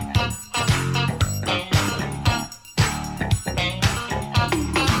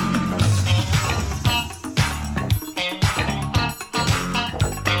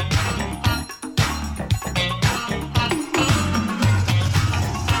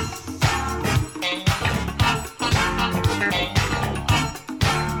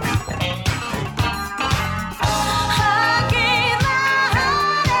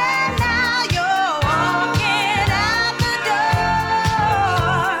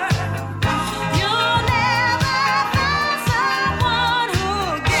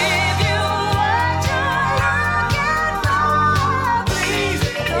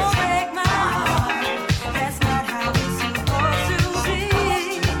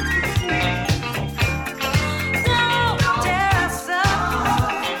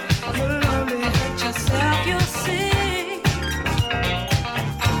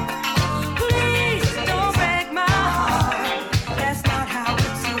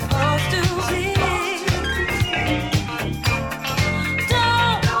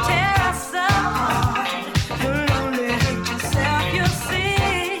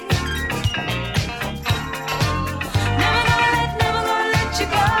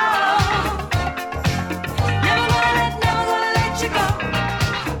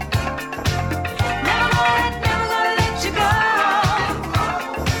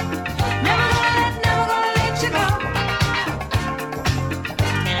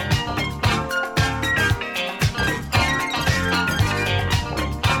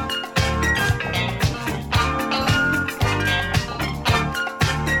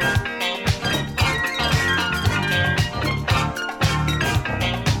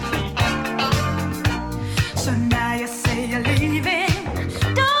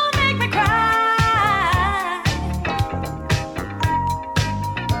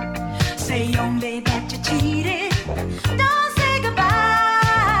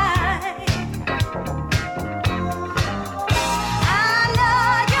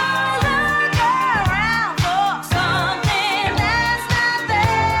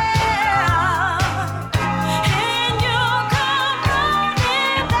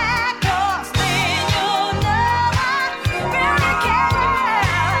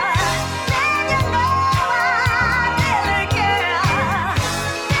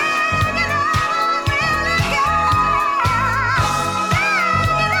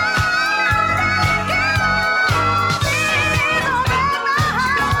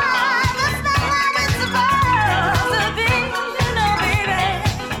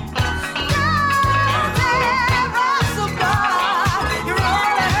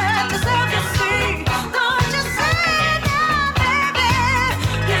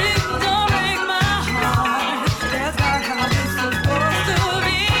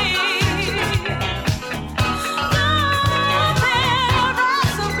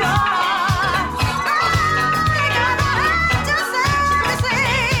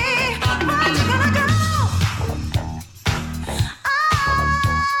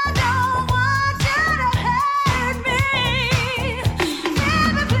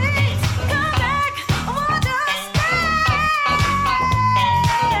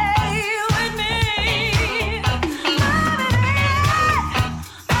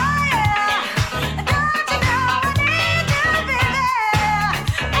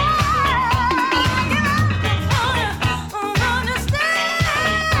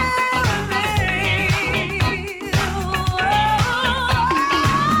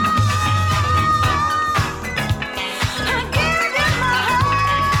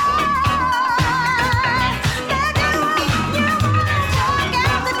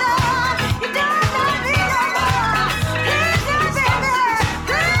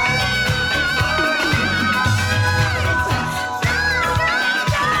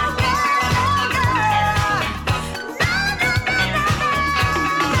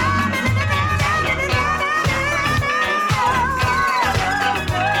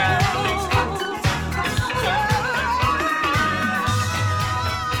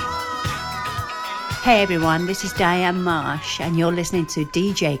 Hey everyone, this is Diane Marsh, and you're listening to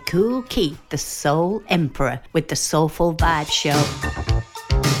DJ Kool Keith, the Soul Emperor, with the Soulful Vibe Show.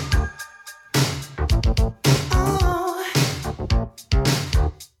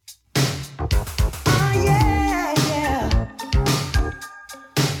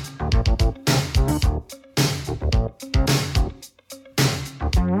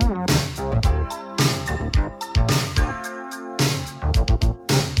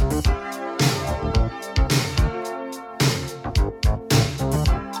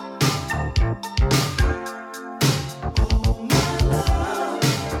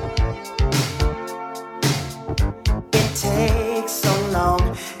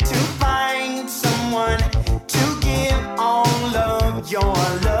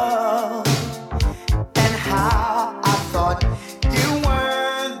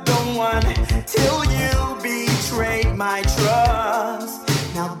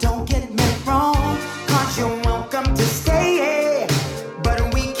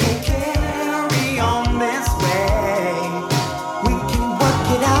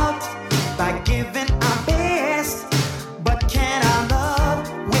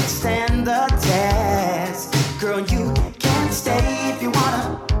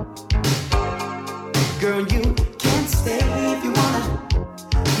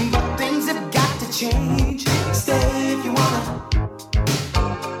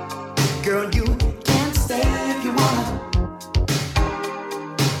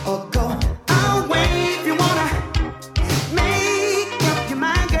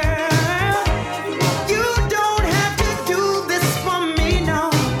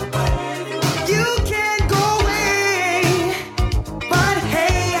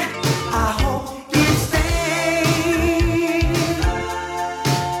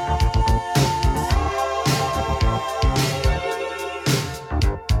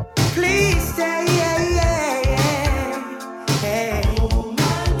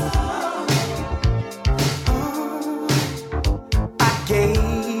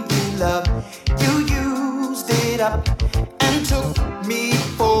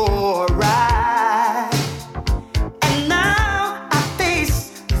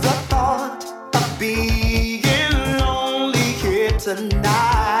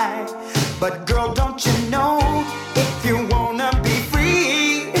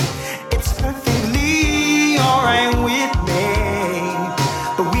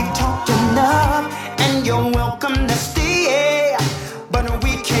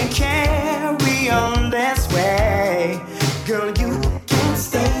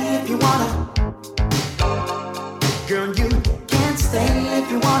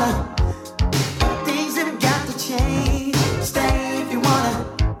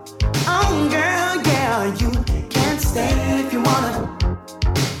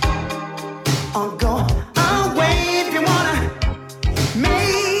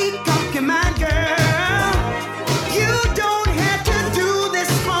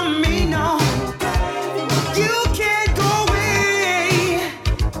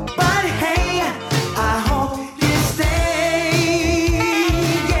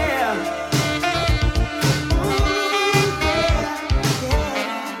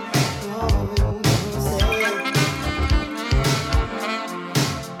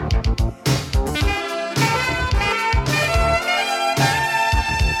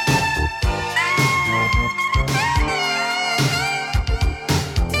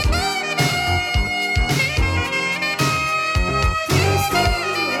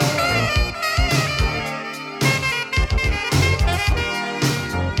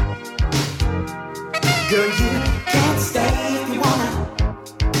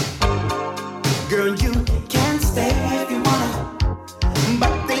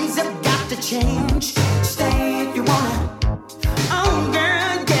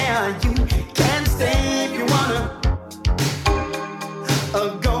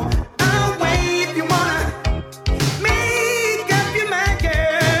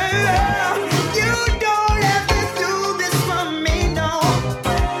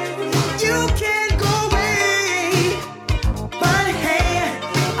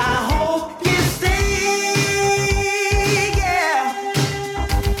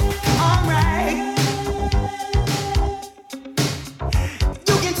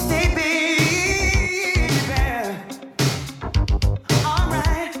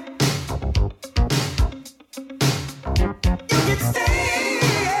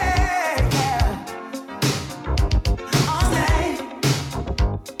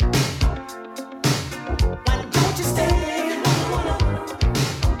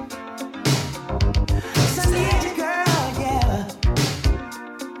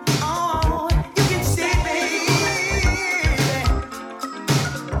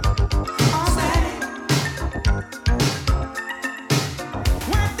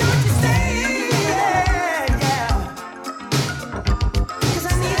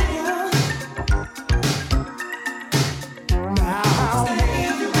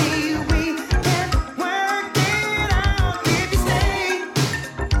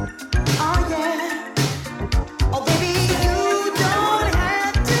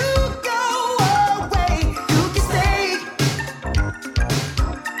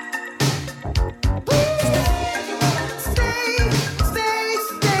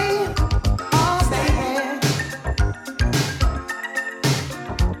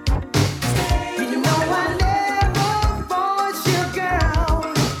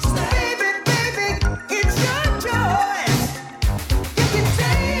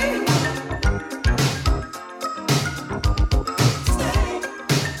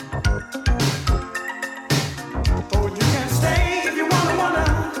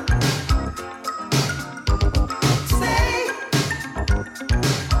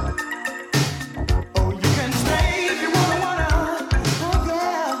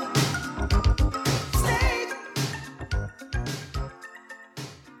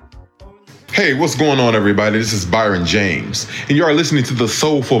 Hey, what's going on, everybody? This is Byron James, and you are listening to the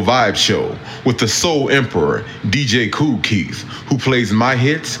Soulful Vibe Show with the Soul Emperor, DJ Kool Keith, who plays my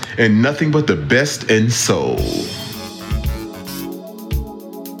hits and nothing but the best in soul.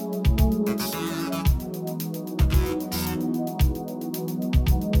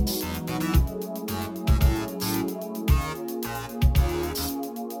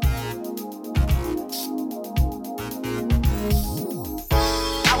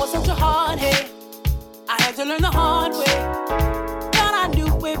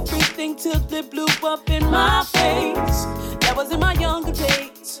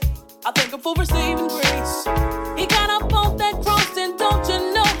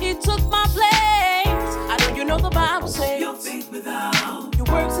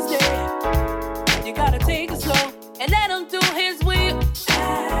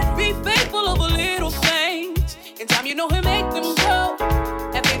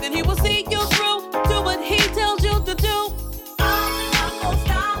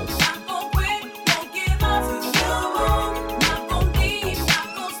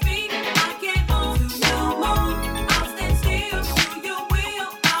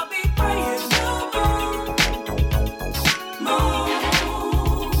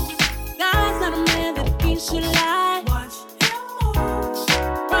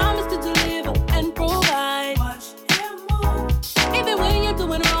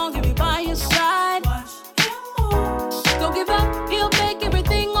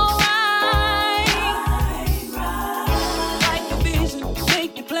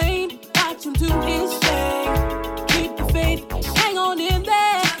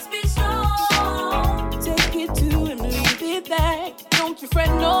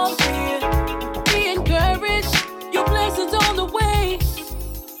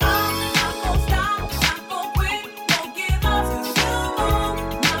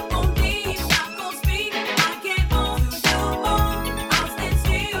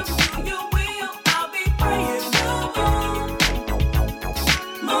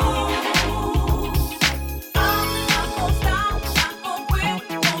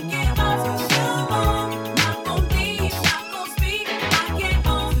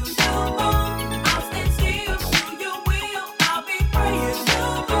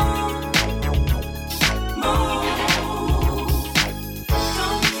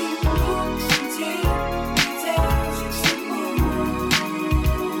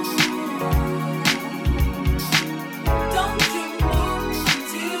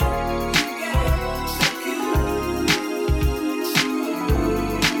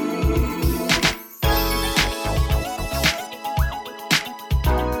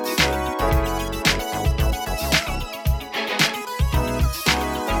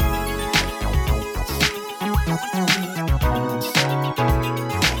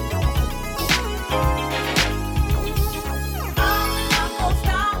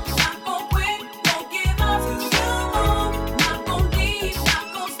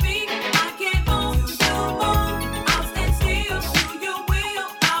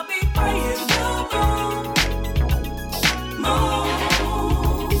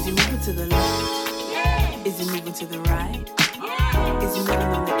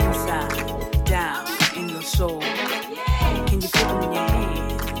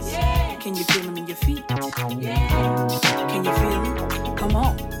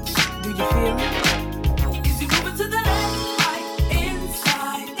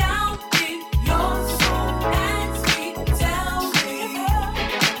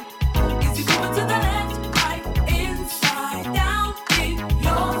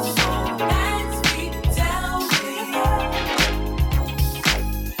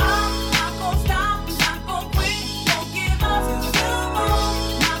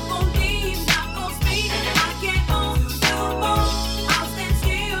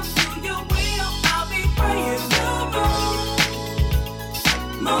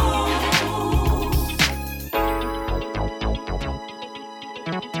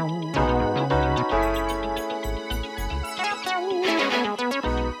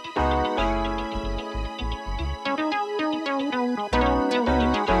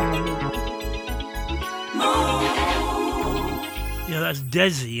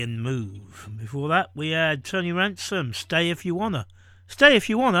 Dezzie and Move. Before that, we had Tony Ransom, Stay If You Wanna. Stay If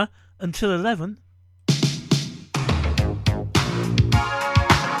You Wanna until 11.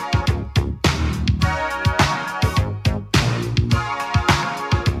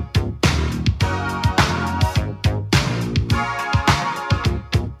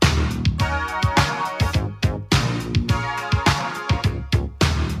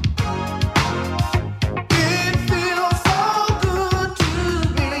 It feels so good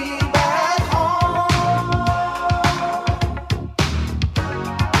to be back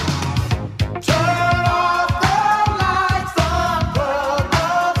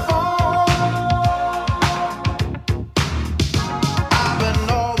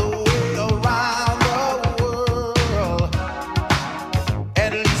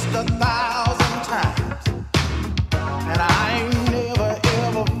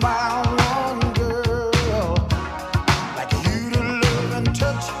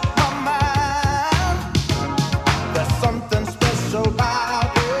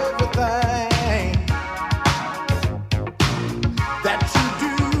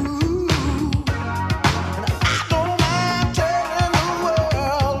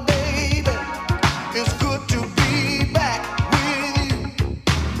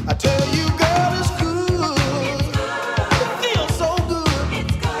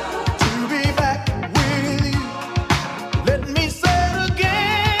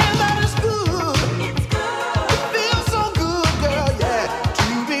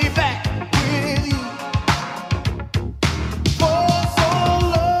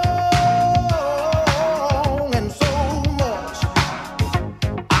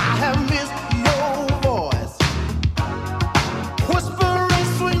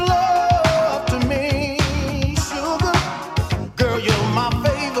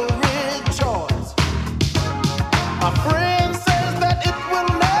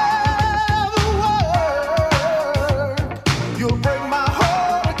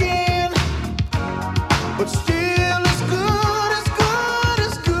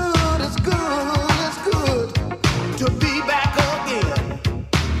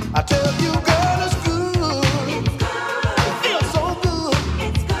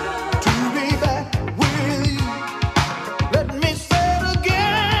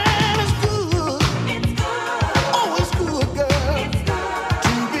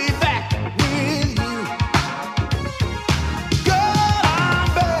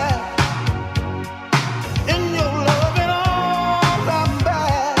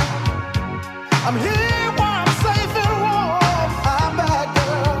I'm here where I'm safe and warm. I'm back,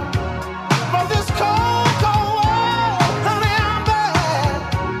 girl. From this cold, cold world, honey, I'm back.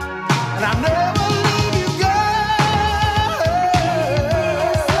 And I'll never leave you,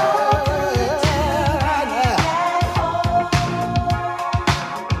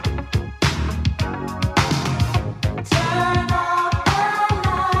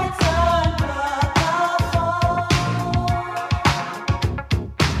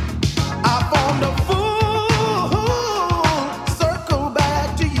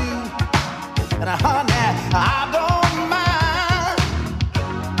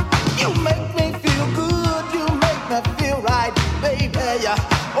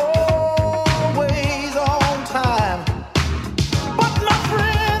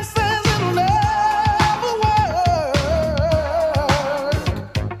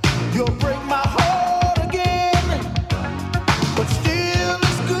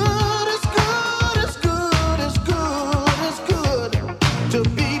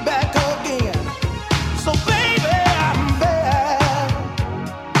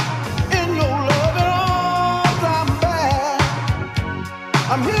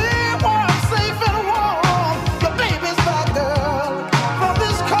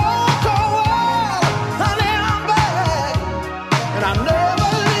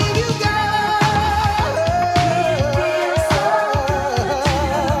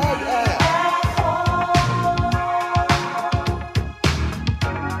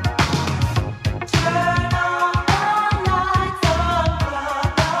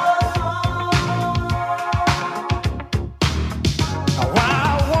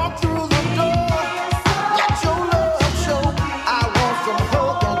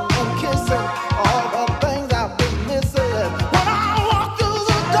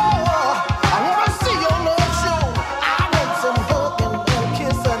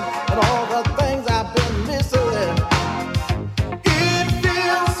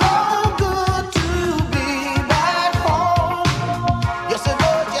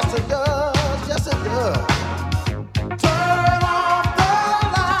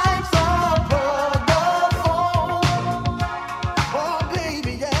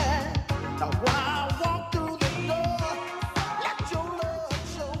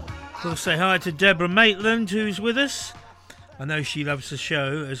 We'll say hi to Deborah Maitland, who's with us. I know she loves the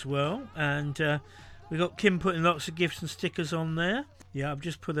show as well. And we got Kim putting lots of gifts and stickers on there. Yeah, I've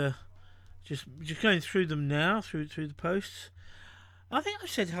just put just going through them now, through the posts. I think I've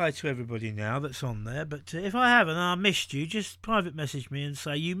said hi to everybody now that's on there, but if I haven't and I missed you, just private message me and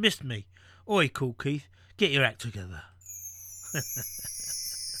say you missed me. Oi, Kool Keith, get your act together.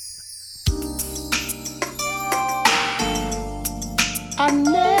 I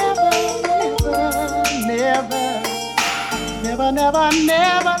never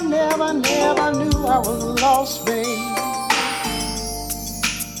knew I was lost, babe.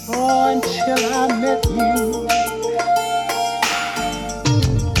 Oh, until I met you.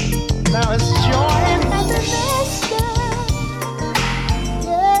 Now it's joy and happiness,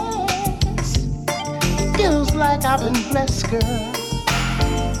 yes. Feels like I've been blessed, girl.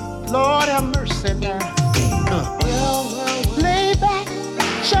 Lord have mercy now. Well, lay back,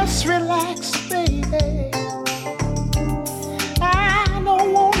 just relax, baby. I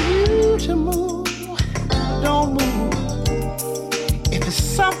don't want you to move. Don't move. If it's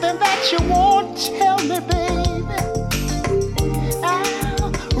something that you want, tell me, baby.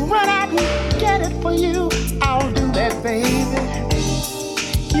 I'll run out and get it for you. I'll do that, baby.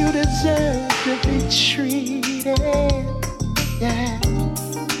 You deserve to be treated, yeah,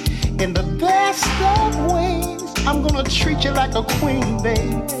 in the best of ways. I'm gonna treat you like a queen,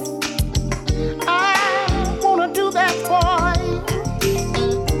 baby. I wanna do that for you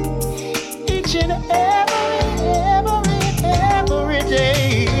each and every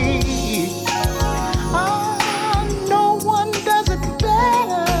day. Oh, no one does it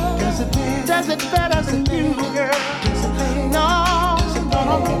better. Does it better than you, girl. No.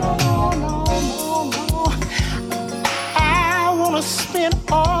 I wanna spend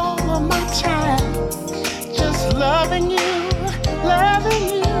all of my time just loving you, and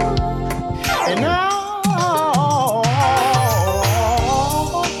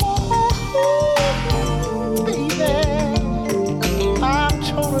baby, I'm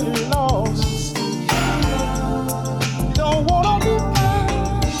totally lost. Don't wanna be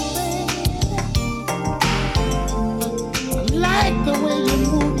blind, baby. I like the way you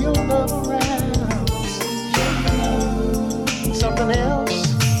move your love around. Something else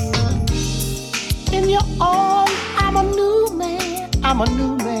in your arms. I'm a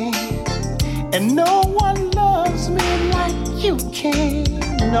new man, and no one loves me like you can.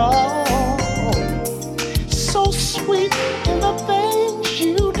 No,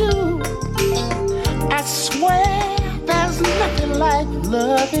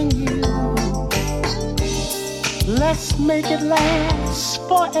 loving you. Let's make it last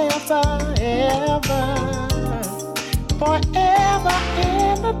forever, ever, forever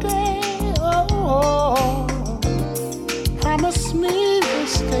and a day. Oh, promise me we'll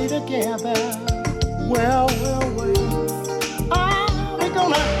stay together. Well, well, well. Are we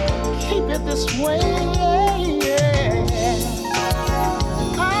gonna keep it this way?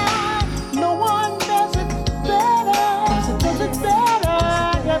 No one does it better. Does it better?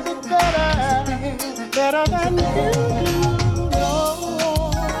 Does it better? Better than you do. No.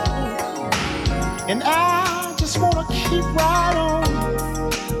 And I just wanna keep right on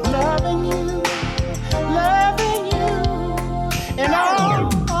loving you, and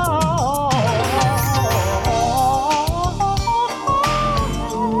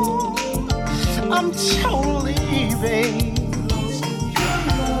I'm totally leaving.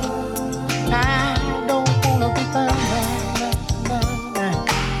 I don't wanna be found.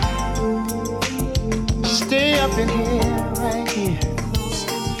 Stay up in here, right here.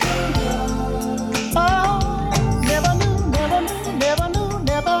 Oh, never knew, never knew, never knew,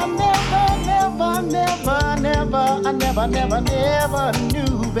 never, never, never, never, never, I never, never, never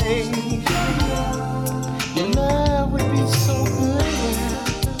knew, babe. Your love would be so good.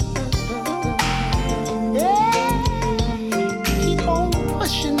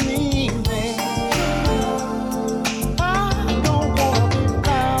 Pushing me, babe. I don't wanna be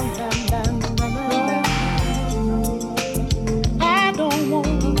found. I don't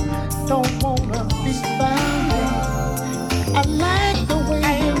wanna be found. I like the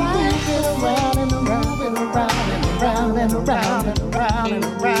way you move it around and around and around and around and around and around and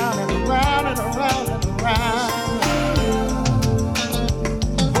around and around and around and around.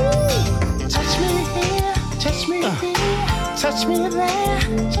 Ooh, touch me here, touch me here. Touch me there,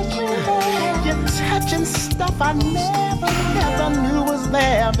 touch me there. You're touching stuff I never knew was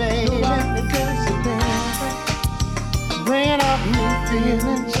there, baby. Bringing up new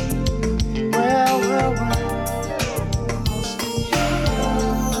feelings. Well, well, well.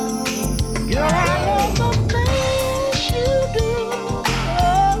 Girl, I love the things you do.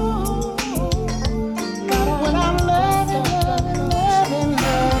 Oh, when I'm loving you.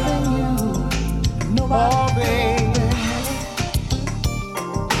 Nobody, baby.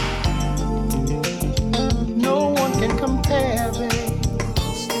 Can compare, babe.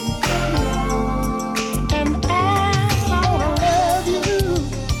 And I wanna love you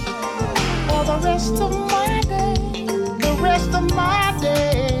for the rest of my day, the rest of my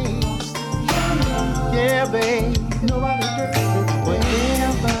days. Yeah, babe. Nobody does it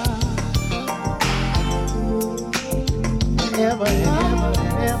forever, ever, ever,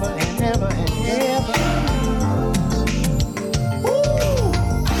 ever, and ever, and ever. Ooh.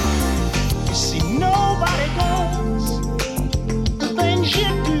 You see, nobody does you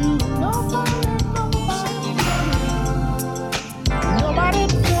do. Nobody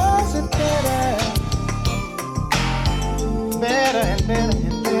does it better. Better and better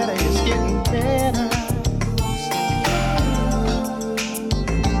and better. It's getting better.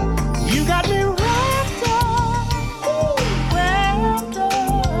 You got me wrapped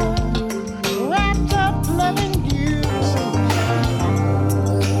up, loving you.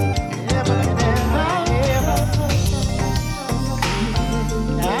 Ever and ever.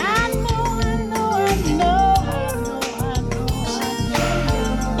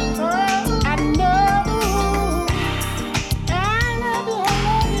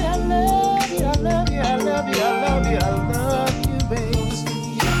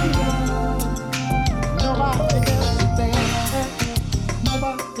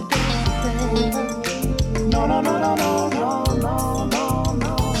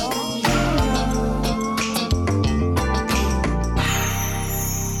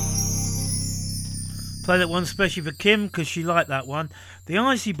 Play that one especially for Kim because she liked that one. The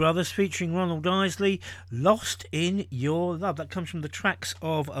Isley Brothers featuring Ronald Isley, Lost in Your Love. That comes from the Tracks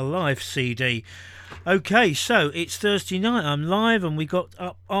of a Life CD. Okay, so it's Thursday night. I'm live and we got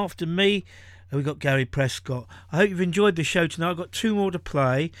up after me. We got Gary Prescott. I hope you've enjoyed the show tonight. I've got two more to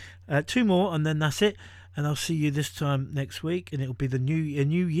play. Two more and then that's it. And I'll see you this time next week. And it'll be a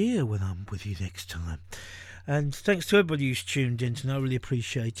new year when I'm with you next time. And thanks to everybody who's tuned in tonight. I really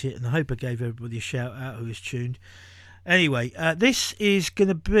appreciate it. And I hope I gave everybody a shout out who was tuned. Anyway, this is going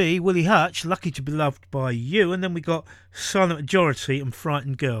to be Willie Hutch, Lucky to Be Loved by You. And then we got Silent Majority and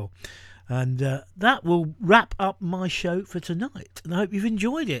Frightened Girl. And that will wrap up my show for tonight. And I hope you've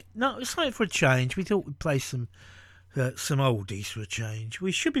enjoyed it. No, it's time for a change. We thought we'd play some oldies for a change.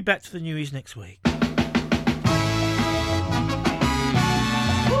 We should be back to the newies next week.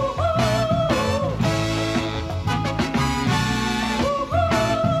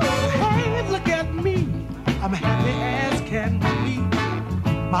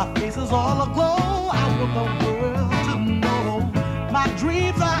 My face is all aglow. I want the world to know my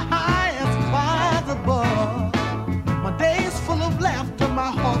dreams are high as clouds above. My days full of laughter, my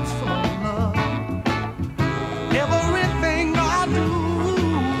heart's full of love. Everything I do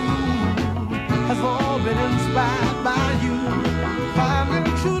has all been inspired by you.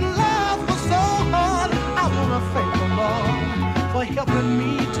 Finding true love was so hard. I wanna thank the Lord for helping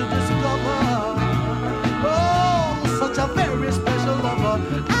me to discover, oh, such a very special lover.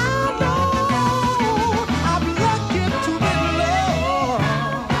 I know I'm lucky to be loved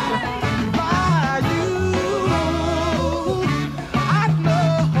by you. I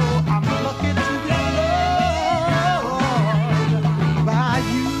know I'm lucky to be loved by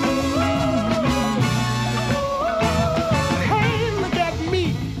you. Hey, look at me,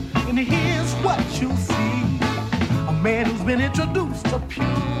 and here's what you see. A man who's been introduced to pure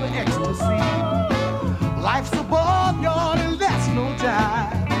ecstasy. Life's a barnyard and that's no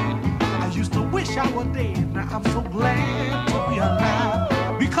jive. I used to wish I were dead, now I'm so glad to be alive.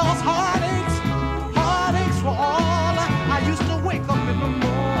 Because heartaches were all I used to wake up in the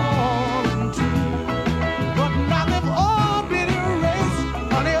morning to. But now they've all been erased,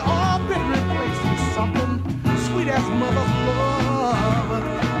 or they've all been replaced with something sweet as mother's love.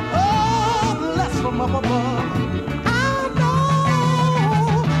 Oh, bless from up above. I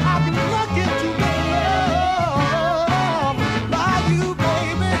know I'm lucky to be loved by you,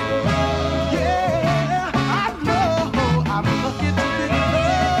 baby. Yeah, I know I'm lucky to be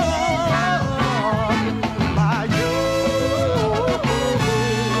loved by you.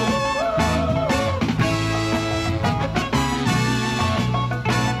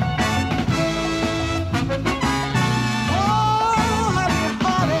 Oh,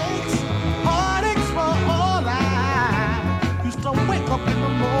 honey, heartaches for all I used to wake up in the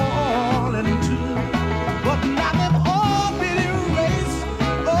morning to. But now they've all been erased,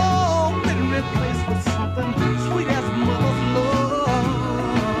 oh, been replaced with something sweet as mother's love.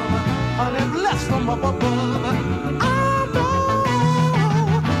 Honey, blessed from up above. I know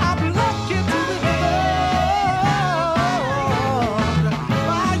I'm lucky to be loved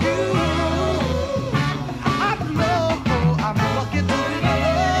by you. I know I'm lucky to be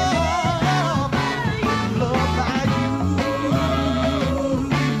loved by you.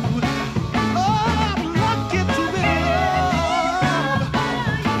 Oh, I'm lucky to be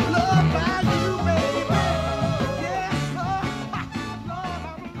loved by you, baby. Yes, sir. Lord,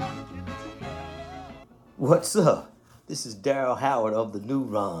 I'm lucky to be What's up? This is Daryl Howard of the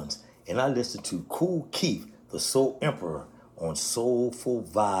Neurons, and I listen to Kool Keith, the Soul Emperor, on Soulful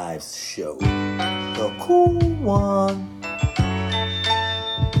Vibes Show. The cool one.